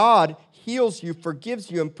again, God heals you, forgives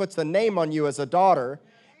you, and puts a name on you as a daughter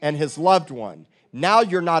and his loved one. Now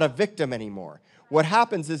you're not a victim anymore. What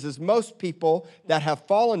happens is most people that have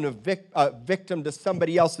fallen a victim to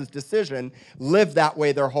somebody else's decision live that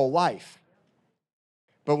way their whole life.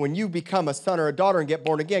 But when you become a son or a daughter and get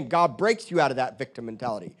born again, God breaks you out of that victim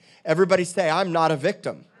mentality. Everybody say, I'm not a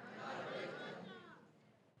victim.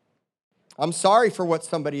 I'm sorry for what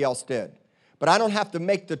somebody else did. But I don't have to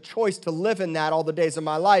make the choice to live in that all the days of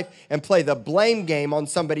my life and play the blame game on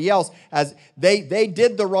somebody else as they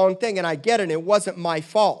did the wrong thing, and I get it. It wasn't my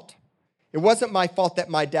fault. It wasn't my fault that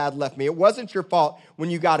my dad left me. It wasn't your fault when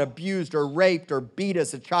you got abused or raped or beat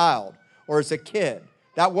as a child or as a kid.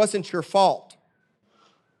 That wasn't your fault.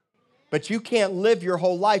 But you can't live your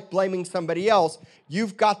whole life blaming somebody else.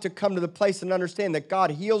 You've got to come to the place and understand that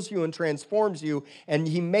God heals you and transforms you, and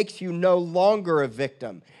he makes you no longer a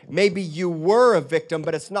victim. Maybe you were a victim,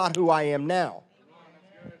 but it's not who I am now.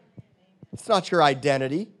 It's not your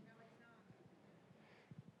identity.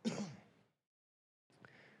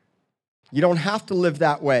 You don't have to live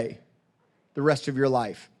that way the rest of your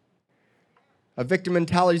life. A victim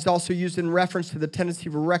mentality is also used in reference to the tendency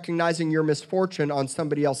for recognizing your misfortune on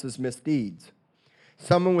somebody else's misdeeds.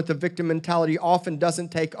 Someone with a victim mentality often doesn't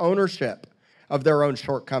take ownership of their own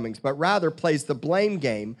shortcomings, but rather plays the blame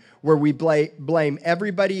game where we blame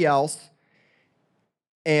everybody else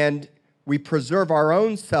and we preserve our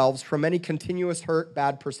own selves from any continuous hurt,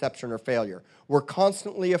 bad perception, or failure. We're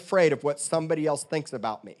constantly afraid of what somebody else thinks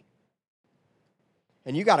about me.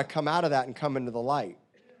 And you got to come out of that and come into the light.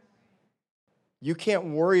 You can't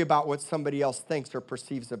worry about what somebody else thinks or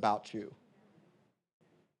perceives about you.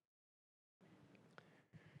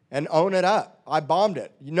 And own it up. I bombed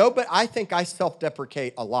it. But I think I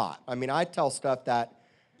self-deprecate a lot. I mean, I tell stuff that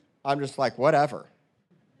I'm just like, whatever.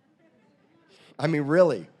 I mean,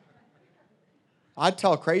 really. I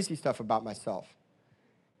tell crazy stuff about myself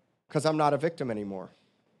because I'm not a victim anymore.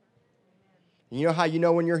 And you know how you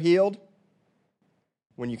know when you're healed?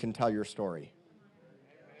 When you can tell your story.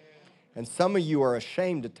 And some of you are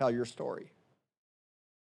ashamed to tell your story.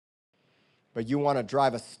 But you want to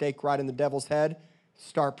drive a stake right in the devil's head?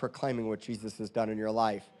 Start proclaiming what Jesus has done in your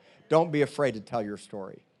life. Don't be afraid to tell your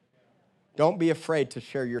story. Don't be afraid to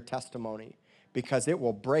share your testimony because it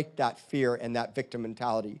will break that fear and that victim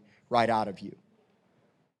mentality right out of you.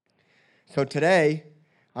 So today,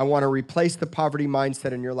 I want to replace the poverty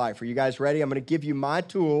mindset in your life. Are you guys ready? I'm going to give you my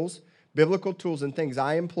tools, biblical tools and things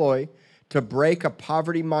I employ to break a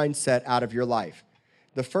poverty mindset out of your life.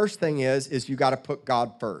 The first thing is you got to put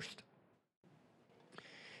God first.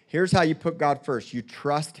 Here's how you put God first. You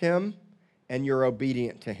trust him and you're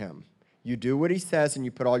obedient to him. You do what he says and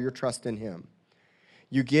you put all your trust in him.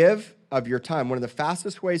 You give of your time. One of the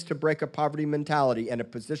fastest ways to break a poverty mentality and to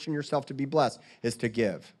position yourself to be blessed is to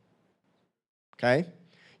give. Okay?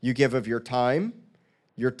 You give of your time,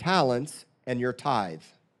 your talents, and your tithe.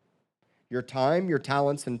 Your time, your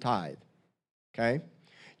talents, and tithe. Okay?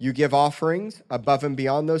 You give offerings above and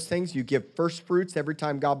beyond those things. You give first fruits every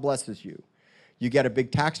time God blesses you. You get a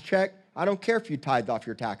big tax check. I don't care if you tithe off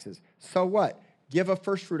your taxes. So what? Give a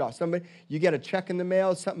first fruit off. You get a check in the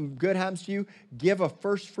mail, something good happens to you, give a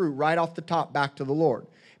first fruit right off the top back to the Lord.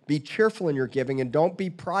 Be cheerful in your giving and don't be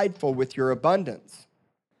prideful with your abundance.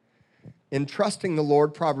 In trusting the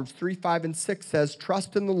Lord, Proverbs 3, 5, and 6 says,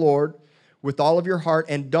 trust in the Lord with all of your heart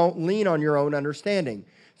and don't lean on your own understanding.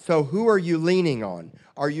 So who are you leaning on?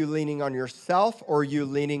 Are you leaning on yourself or are you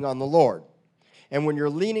leaning on the Lord? And when you're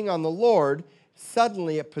leaning on the Lord,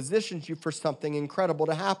 suddenly it positions you for something incredible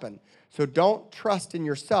to happen. So don't trust in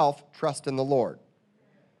yourself, trust in the Lord.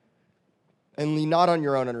 And lean not on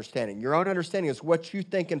your own understanding. Your own understanding is what you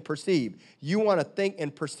think and perceive. You want to think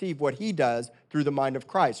and perceive what he does through the mind of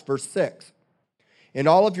Christ. Verse 6. In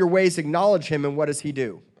all of your ways acknowledge him, and what does he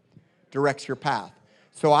do? Directs your path.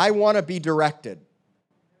 So I want to be directed.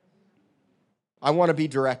 I want to be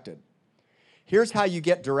directed. Here's how you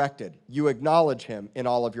get directed. You acknowledge him in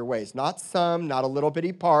all of your ways. Not some, not a little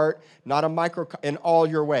bitty part, not a micro, in all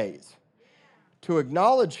your ways. To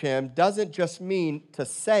acknowledge him doesn't just mean to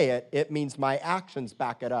say it, it means my actions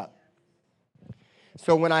back it up.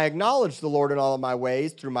 So when I acknowledge the Lord in all of my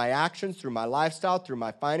ways, through my actions, through my lifestyle, through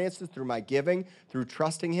my finances, through my giving, through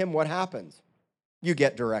trusting him, what happens? You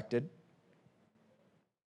get directed.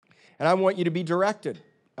 And I want you to be directed.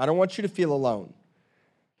 I don't want you to feel alone.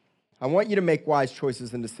 I want you to make wise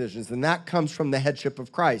choices and decisions, and that comes from the headship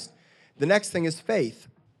of Christ. The next thing is faith.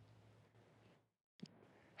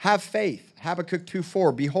 Have faith. Habakkuk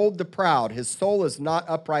 2:4. Behold the proud, his soul is not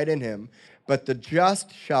upright in him, but the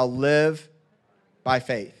just shall live by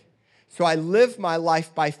faith. So I live my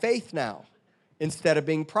life by faith now instead of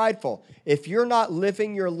being prideful. If you're not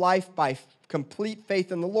living your life by complete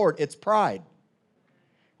faith in the Lord, it's pride.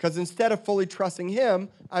 Because instead of fully trusting him,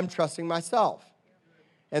 I'm trusting myself.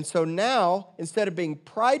 And so now, instead of being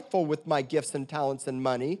prideful with my gifts and talents and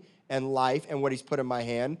money and life and what he's put in my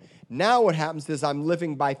hand, now what happens is I'm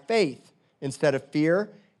living by faith instead of fear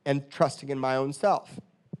and trusting in my own self.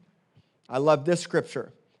 I love this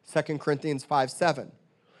scripture, 2 Corinthians 5:7.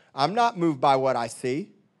 I'm not moved by what I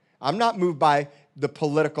see. I'm not moved by the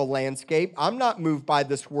political landscape. I'm not moved by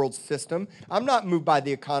this world system. I'm not moved by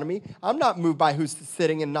the economy. I'm not moved by who's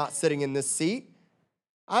sitting and not sitting in this seat.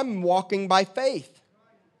 I'm walking by faith.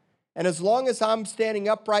 And as long as I'm standing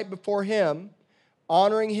upright before him,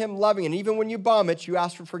 honoring him, loving, and even when you bomb it, you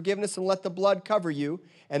ask for forgiveness and let the blood cover you,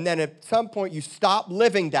 and then at some point you stop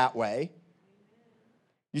living that way,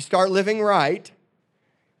 you start living right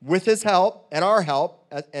with his help and our help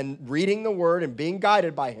and reading the word and being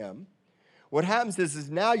guided by him. What happens is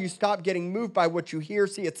now you stop getting moved by what you hear.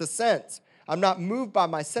 See, it's a sense. I'm not moved by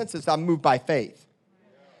my senses. I'm moved by faith.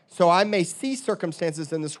 So I may see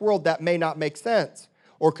circumstances in this world that may not make sense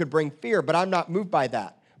or could bring fear, but I'm not moved by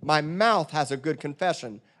that. My mouth has a good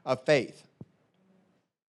confession of faith.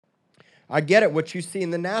 I get it. What you see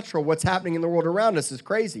in the natural, what's happening in the world around us is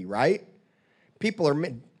crazy, right?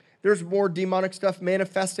 There's more demonic stuff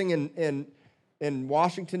manifesting in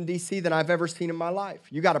Washington, D.C. than I've ever seen in my life.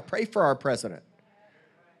 You got to pray for our president.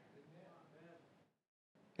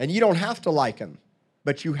 And you don't have to like him,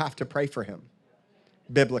 but you have to pray for him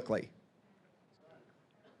biblically.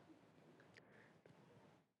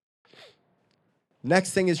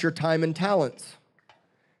 Next thing is your time and talents.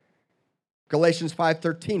 Galatians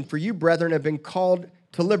 5:13, for you, brethren, have been called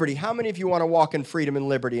to liberty. How many of you want to walk in freedom and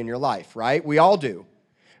liberty in your life, right? We all do.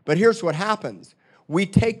 But here's what happens. We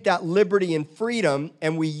take that liberty and freedom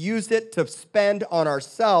and we use it to spend on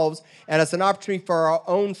ourselves and as an opportunity for our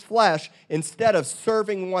own flesh instead of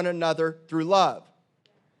serving one another through love.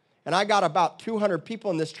 And I got about 200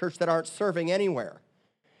 people in this church that aren't serving anywhere.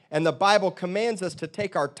 And the Bible commands us to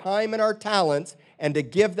take our time and our talents and to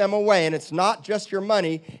give them away. And it's not just your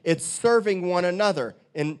money, it's serving one another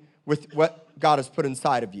with what God has put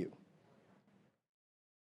inside of you.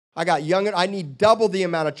 I need double the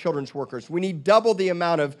amount of children's workers. We need double the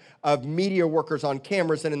amount of media workers on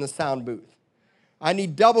cameras and in the sound booth. I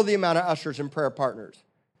need double the amount of ushers and prayer partners.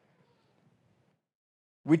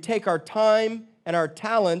 We take our time and our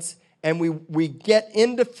talents and we get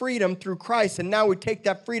into freedom through Christ, and now we take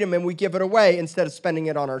that freedom and we give it away instead of spending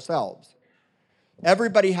it on ourselves.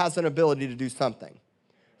 Everybody has an ability to do something.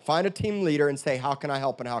 Find a team leader and say, how can I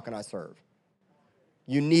help and how can I serve?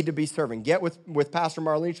 You need to be serving. Get with Pastor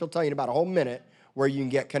Marlene. She'll tell you in about a whole minute where you can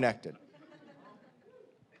get connected.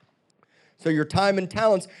 So your time and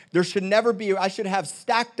talents, there should never be, I should have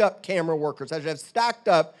stacked up camera workers. I should have stacked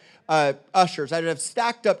up ushers. I should have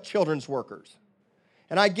stacked up children's workers.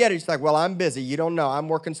 And I get it. It's like, well, I'm busy. You don't know. I'm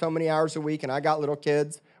working so many hours a week and I got little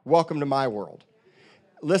kids. Welcome to my world.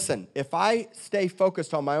 Listen, if I stay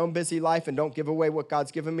focused on my own busy life and don't give away what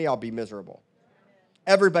God's given me, I'll be miserable.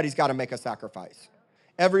 Everybody's got to make a sacrifice.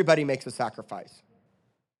 Everybody makes a sacrifice.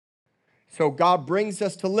 So God brings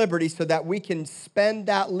us to liberty so that we can spend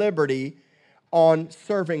that liberty on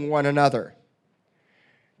serving one another.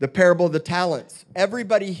 The parable of the talents.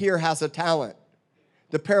 Everybody here has a talent.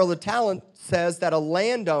 The parable of the talent says that a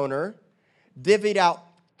landowner divvied out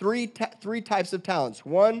three types of talents,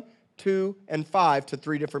 1, 2, and 5 to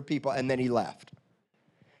 3 different people, and then he left.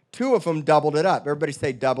 2 of them doubled it up. Everybody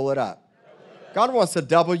say double it up. God wants to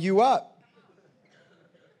double you up.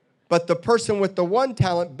 But the person with the 1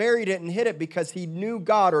 talent buried it and hid it because he knew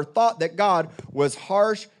God or thought that God was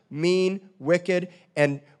harsh, mean, wicked,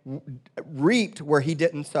 and reaped where he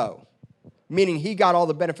didn't sow. Meaning he got all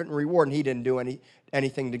the benefit and reward and he didn't do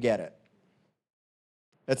anything to get it.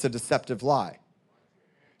 That's a deceptive lie.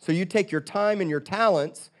 So you take your time and your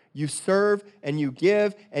talents, you serve and you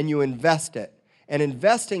give and you invest it. And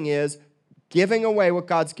investing is giving away what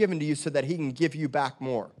God's given to you so that he can give you back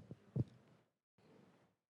more.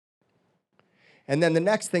 And then the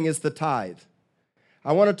next thing is the tithe.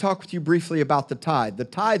 I want to talk with you briefly about the tithe. The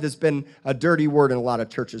tithe has been a dirty word in a lot of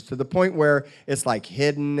churches to the point where it's like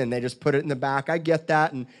hidden and they just put it in the back. I get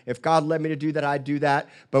that, and if God led me to do that, I'd do that.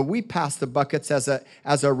 But we pass the buckets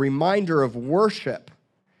as a reminder of worship.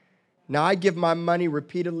 Now, I give my money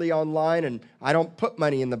repeatedly online, and I don't put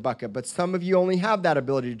money in the bucket, but some of you only have that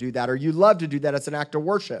ability to do that, or you love to do that as an act of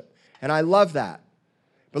worship, and I love that.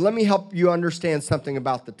 But let me help you understand something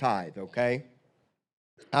about the tithe, okay?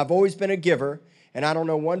 I've always been a giver, and I don't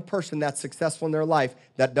know one person that's successful in their life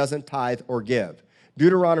that doesn't tithe or give.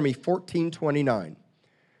 Deuteronomy 14:29.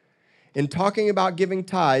 In talking about giving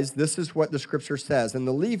tithes, this is what the scripture says. And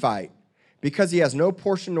the Levite, because he has no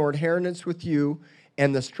portion nor inheritance with you,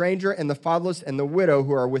 and the stranger and the fatherless and the widow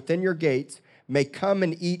who are within your gates may come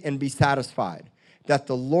and eat and be satisfied, that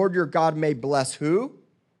the Lord your God may bless who?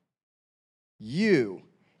 You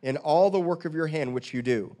in all the work of your hand which you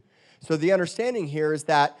do. So the understanding here is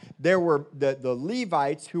that there were the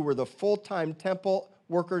Levites who were the full-time temple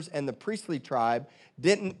workers and the priestly tribe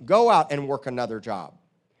didn't go out and work another job.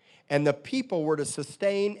 And the people were to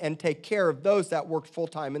sustain and take care of those that worked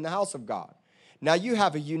full-time in the house of God. Now you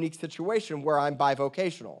have a unique situation where I'm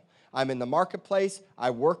bivocational. I'm in the marketplace, I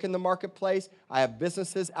work in the marketplace, I have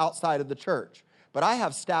businesses outside of the church. But I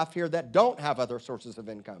have staff here that don't have other sources of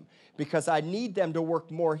income because I need them to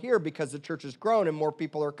work more here because the church has grown and more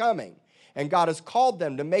people are coming. And God has called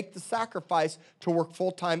them to make the sacrifice to work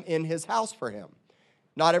full-time in his house for him.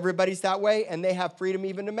 Not everybody's that way, and they have freedom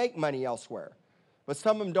even to make money elsewhere. But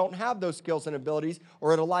some of them don't have those skills and abilities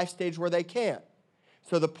or at a life stage where they can't.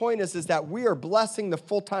 So the point is that we are blessing the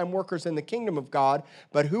full-time workers in the kingdom of God,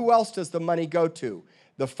 but who else does the money go to?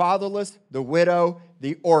 The fatherless, the widow,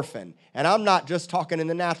 the orphan. And I'm not just talking in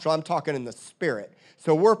the natural, I'm talking in the spirit.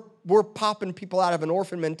 So we're popping people out of an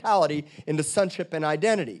orphan mentality into sonship and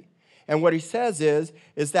identity. And what he says is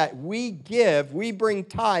that we bring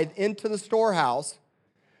tithe into the storehouse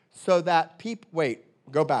so that people,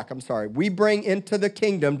 we bring into the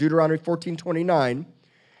kingdom, Deuteronomy 14:29,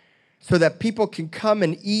 so that people can come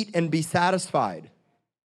and eat and be satisfied.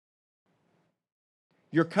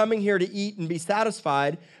 You're coming here to eat and be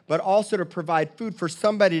satisfied, but also to provide food for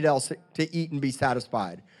somebody else to eat and be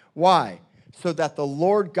satisfied. Why? So that the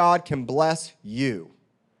Lord God can bless you.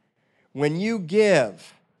 When you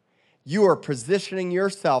give, you are positioning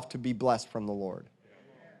yourself to be blessed from the Lord.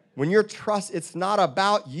 When you're it's not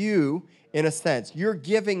about you in a sense. You're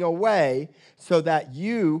giving away so that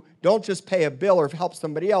you don't just pay a bill or help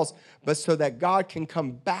somebody else, but so that God can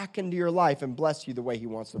come back into your life and bless you the way he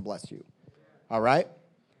wants to bless you. All right?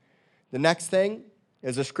 The next thing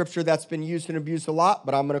is a scripture that's been used and abused a lot,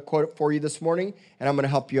 but I'm going to quote it for you this morning, and I'm going to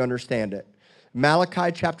help you understand it.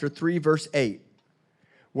 Malachi chapter 3, verse 8.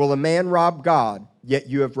 Will a man rob God? Yet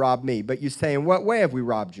you have robbed me. But you say, in what way have we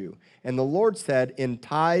robbed you? And the Lord said, in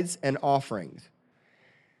tithes and offerings.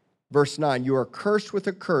 Verse 9, you are cursed with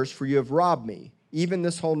a curse, for you have robbed me, even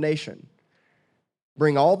this whole nation.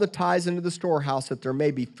 Bring all the tithes into the storehouse, that there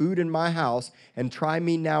may be food in my house, and try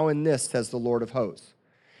me now in this, says the Lord of hosts.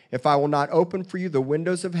 If I will not open for you the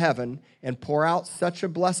windows of heaven and pour out such a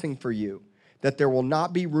blessing for you, that there will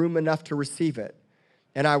not be room enough to receive it,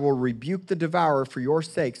 and I will rebuke the devourer for your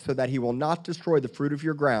sake, so that he will not destroy the fruit of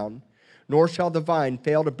your ground, nor shall the vine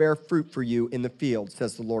fail to bear fruit for you in the field,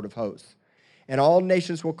 says the Lord of hosts. And all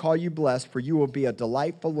nations will call you blessed, for you will be a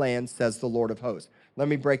delightful land, says the Lord of hosts. Let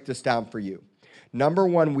me break this down for you. Number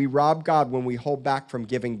one, we rob God when we hold back from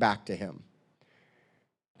giving back to him.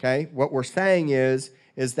 Okay? What we're saying is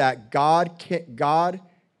that God can't do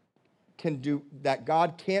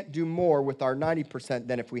more with our 90%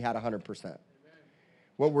 than if we had 100%.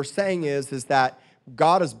 What we're saying is that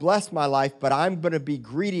God has blessed my life, but I'm going to be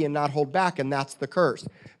greedy and not hold back, and that's the curse.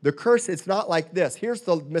 The curse, it's not like this. Here's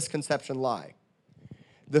the misconception lie.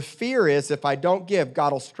 The fear is if I don't give,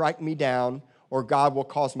 God will strike me down, or God will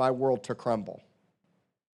cause my world to crumble.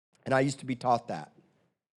 And I used to be taught that.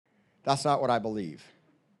 That's not what I believe.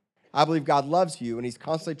 I believe God loves you, and he's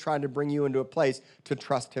constantly trying to bring you into a place to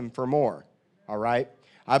trust him for more, all right?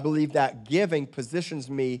 I believe that giving positions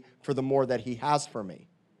me for the more that he has for me.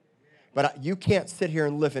 But you can't sit here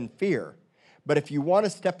and live in fear. But if you want to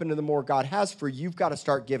step into the more God has for you, you've got to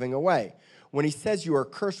start giving away. When he says you are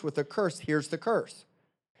cursed with a curse, here's the curse.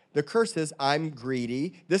 The curse is, I'm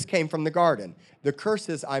greedy. This came from the garden. The curse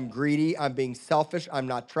is, I'm greedy, I'm being selfish, I'm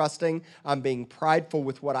not trusting, I'm being prideful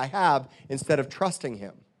with what I have instead of trusting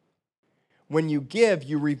him. When you give,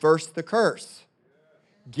 you reverse the curse.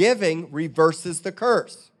 Giving reverses the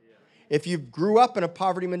curse. If you grew up in a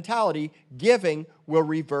poverty mentality, giving will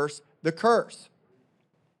reverse the curse.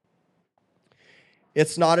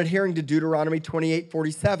 It's not adhering to Deuteronomy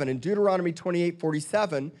 28:47. In Deuteronomy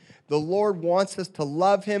 28:47, the Lord wants us to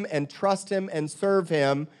love him and trust him and serve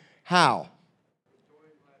him. How?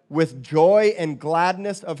 With joy and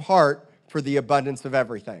gladness of heart for the abundance of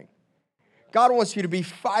everything. God wants you to be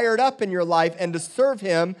fired up in your life and to serve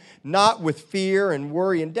him, not with fear and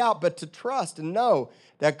worry and doubt, but to trust and know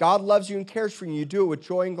that God loves you and cares for you. You do it with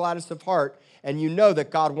joy and gladness of heart, and you know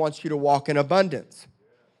that God wants you to walk in abundance.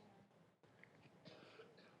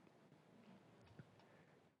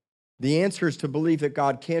 The answer is to believe that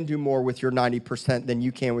God can do more with your 90% than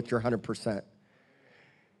you can with your 100%.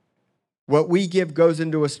 What we give goes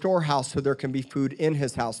into a storehouse so there can be food in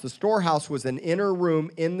his house. The storehouse was an inner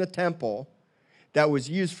room in the temple that was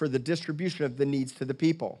used for the distribution of the needs to the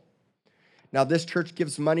people. Now, this church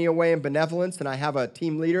gives money away in benevolence, and I have a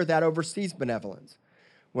team leader that oversees benevolence.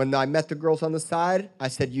 When I met the girls on the side, I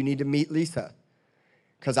said, you need to meet Lisa,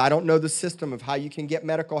 because I don't know the system of how you can get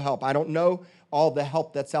medical help. I don't know all the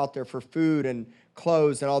help that's out there for food and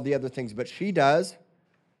clothes and all the other things, but she does.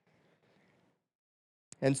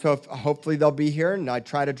 And so hopefully they'll be here, and I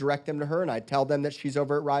try to direct them to her, and I tell them that she's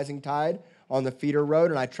over at Rising Tide on the feeder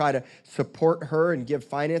road, and I try to support her and give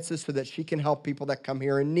finances so that she can help people that come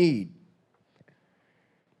here in need.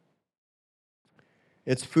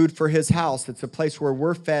 It's food for his house. It's a place where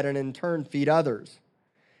we're fed and in turn feed others.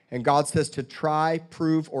 And God says to try,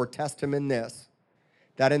 prove, or test him in this,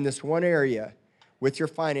 that in this one area with your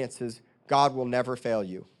finances, God will never fail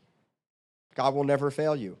you. God will never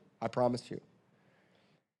fail you, I promise you.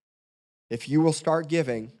 If you will start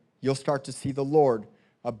giving, you'll start to see the Lord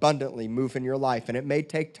abundantly move in your life. And it may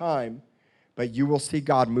take time, but you will see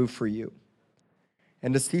God move for you.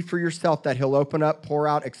 And to see for yourself that he'll open up, pour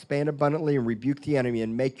out, expand abundantly, and rebuke the enemy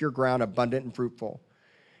and make your ground abundant and fruitful.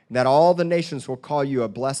 And that all the nations will call you a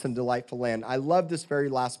blessed and delightful land. I love this very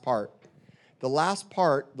last part. The last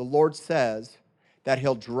part, the Lord says that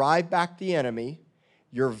he'll drive back the enemy,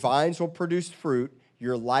 your vines will produce fruit,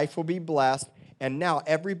 your life will be blessed, and now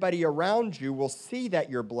everybody around you will see that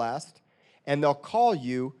you're blessed, and they'll call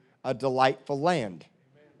you a delightful land.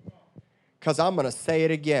 Because I'm going to say it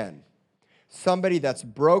again. Somebody that's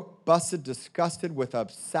broke, busted, disgusted with a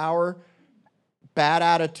sour, bad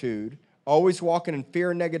attitude, always walking in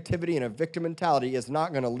fear and negativity and a victim mentality is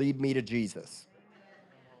not going to lead me to Jesus.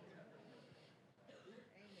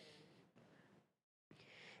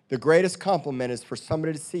 The greatest compliment is for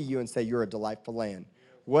somebody to see you and say, you're a delightful land.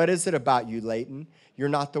 What is it about you, Leighton? You're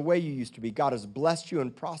not the way you used to be. God has blessed you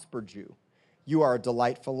and prospered you. You are a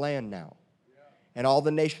delightful land now. And all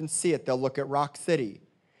the nations see it. They'll look at Rock City,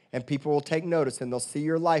 and people will take notice, and they'll see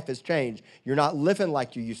your life has changed. You're not living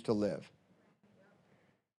like you used to live.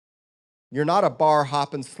 You're not a bar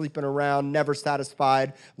hopping, sleeping around, never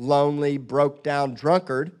satisfied, lonely, broke down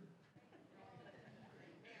drunkard.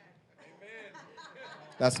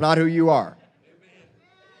 That's not who you are.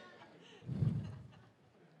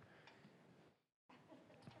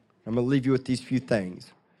 I'm going to leave you with these few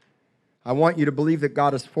things. I want you to believe that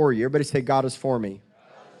God is for you. Everybody say, God is for me.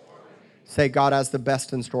 Say, God has the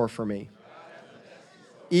best in store for me.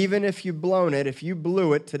 Even if you've blown it, if you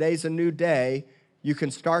blew it, today's a new day. You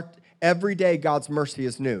can start. Every day, God's mercy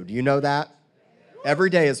is new. Do you know that?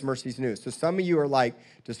 Every day His mercy is new. So some of you are like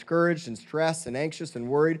discouraged and stressed and anxious and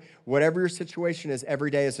worried. Whatever your situation is,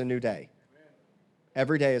 every day is a new day.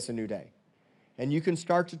 Every day is a new day. And you can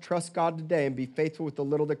start to trust God today and be faithful with the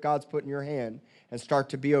little that God's put in your hand and start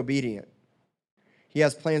to be obedient. He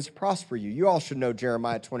has plans to prosper you. You all should know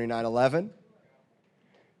Jeremiah 29:11.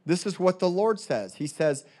 This is what the Lord says. He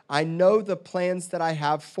says, I know the plans that I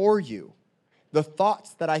have for you. The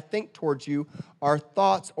thoughts that I think towards you are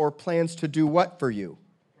thoughts or plans to do what for you?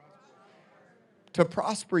 To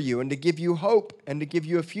prosper you and to give you hope and to give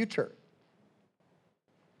you a future.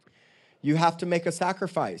 You have to make a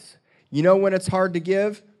sacrifice. You know when it's hard to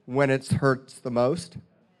give? When it hurts the most.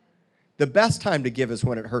 The best time to give is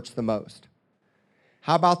when it hurts the most.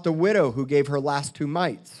 How about the widow who gave her last two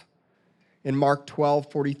mites in Mark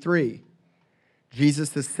 12:43?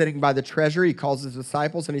 Jesus is sitting by the treasury. He calls his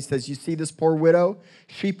disciples and he says, you see this poor widow?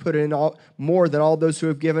 She put in more than all those who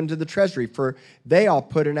have given to the treasury, for they all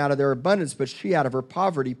put in out of their abundance, but she out of her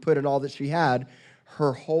poverty put in all that she had,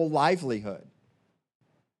 her whole livelihood.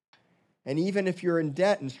 And even if you're in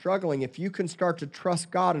debt and struggling, if you can start to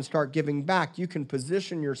trust God and start giving back, you can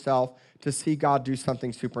position yourself to see God do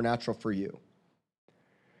something supernatural for you.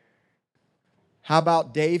 How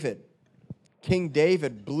about David? King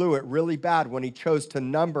David blew it really bad when he chose to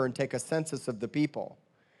number and take a census of the people.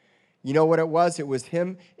 You know what it was? It was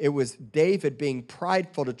him. It was David being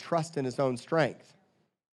prideful to trust in his own strength.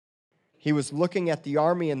 He was looking at the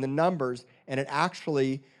army and the numbers, and it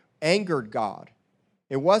actually angered God.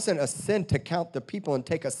 It wasn't a sin to count the people and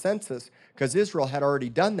take a census because Israel had already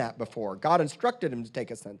done that before. God instructed him to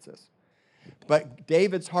take a census. But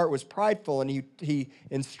David's heart was prideful, and he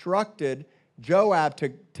instructed Joab to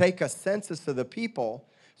take a census of the people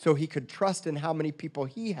so he could trust in how many people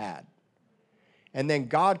he had. And then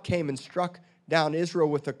God came and struck down Israel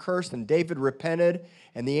with a curse, and David repented,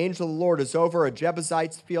 and the angel of the Lord is over a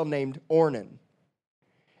Jebusite's field named Ornan.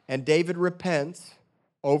 And David repents,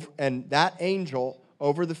 and that angel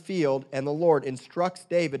over the field, and the Lord instructs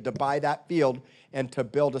David to buy that field and to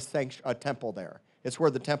build a temple there. It's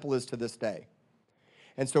where the temple is to this day.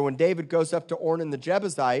 And so when David goes up to Ornan the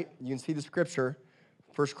Jebusite, you can see the scripture,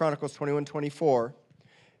 1 Chronicles 21:24,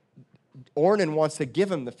 Ornan wants to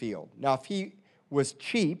give him the field. Now, if he was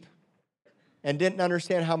cheap and didn't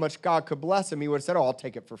understand how much God could bless him, he would have said, oh, I'll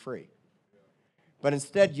take it for free. But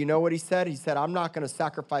instead, you know what he said? He said, I'm not going to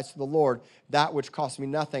sacrifice to the Lord that which costs me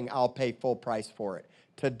nothing. I'll pay full price for it.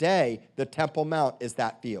 Today, the Temple Mount is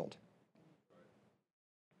that field.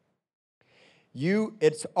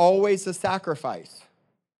 It's always a sacrifice.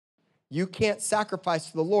 You can't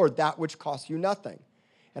sacrifice to the Lord that which costs you nothing.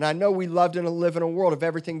 And I know we love to live in a world of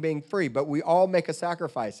everything being free, but we all make a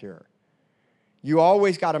sacrifice here. You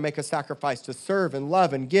always got to make a sacrifice to serve and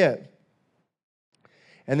love and give.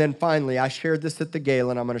 And then finally, I shared this at the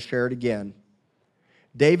gala, and I'm going to share it again.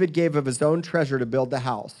 David gave of his own treasure to build the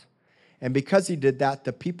house. And because he did that,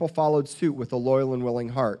 the people followed suit with a loyal and willing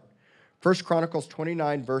heart. 1 Chronicles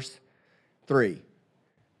 29, verse 3.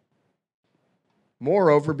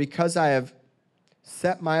 Moreover, because I have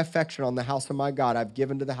set my affection on the house of my God, I've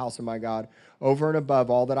given to the house of my God over and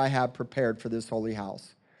above all that I have prepared for this holy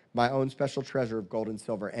house, my own special treasure of gold and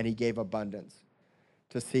silver. And he gave abundance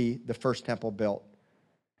to see the first temple built.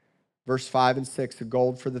 Verse 5 and 6, the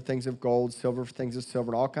gold for the things of gold, silver for things of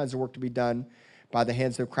silver, and all kinds of work to be done by the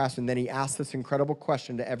hands of craftsmen. Then he asks this incredible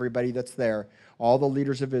question to everybody that's there, all the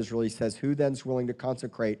leaders of Israel. He says, who then is willing to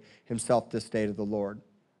consecrate himself this day to the Lord?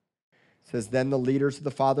 It says, then the leaders of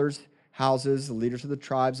the fathers' houses, the leaders of the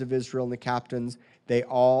tribes of Israel and the captains, they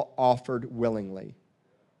all offered willingly.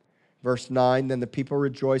 Verse 9, then the people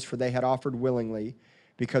rejoiced, for they had offered willingly,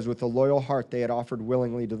 because with a loyal heart they had offered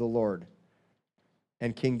willingly to the Lord.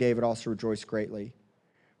 And King David also rejoiced greatly.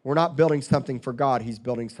 We're not building something for God. He's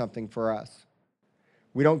building something for us.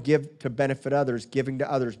 We don't give to benefit others. Giving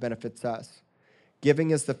to others benefits us. Giving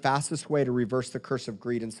is the fastest way to reverse the curse of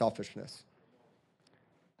greed and selfishness.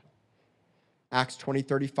 Acts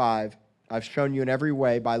 20:35, I've shown you in every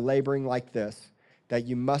way by laboring like this that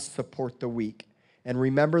you must support the weak. And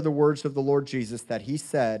remember the words of the Lord Jesus that he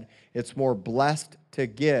said, it's more blessed to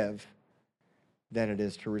give than it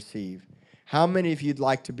is to receive. How many of you'd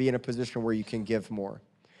like to be in a position where you can give more?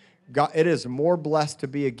 God, it is more blessed to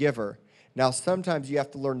be a giver. Now, sometimes you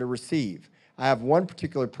have to learn to receive. I have one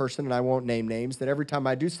particular person, and I won't name names, that every time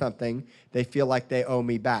I do something, they feel like they owe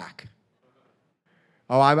me back.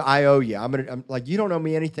 Oh, I owe you. I'm like, you don't owe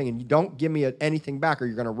me anything, and you don't give me anything back, or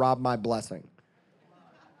you're going to rob my blessing.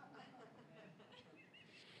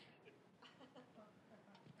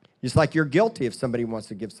 It's like you're guilty if somebody wants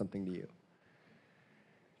to give something to you.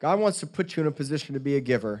 God wants to put you in a position to be a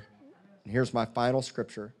giver. And here's my final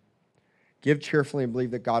scripture. Give cheerfully and believe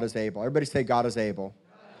that God is able. Everybody say God is able.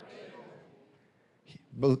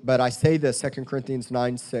 But I say this, 2 Corinthians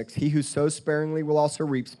 9:6, he who sows sparingly will also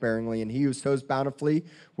reap sparingly, and he who sows bountifully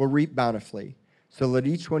will reap bountifully. So let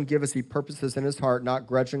each one give as he purposes in his heart, not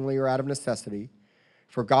grudgingly or out of necessity.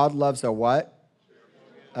 For God loves a what?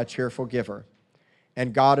 A cheerful giver.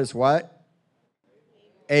 And God is what?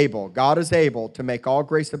 Able. God is able to make all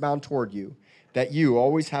grace abound toward you, that you,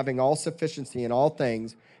 always having all sufficiency in all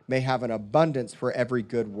things, may have an abundance for every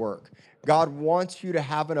good work. God wants you to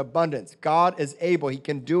have an abundance. God is able. He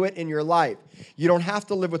can do it in your life. You don't have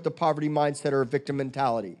to live with the poverty mindset or a victim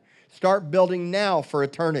mentality. Start building now for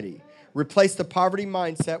eternity. Replace the poverty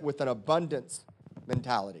mindset with an abundance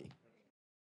mentality.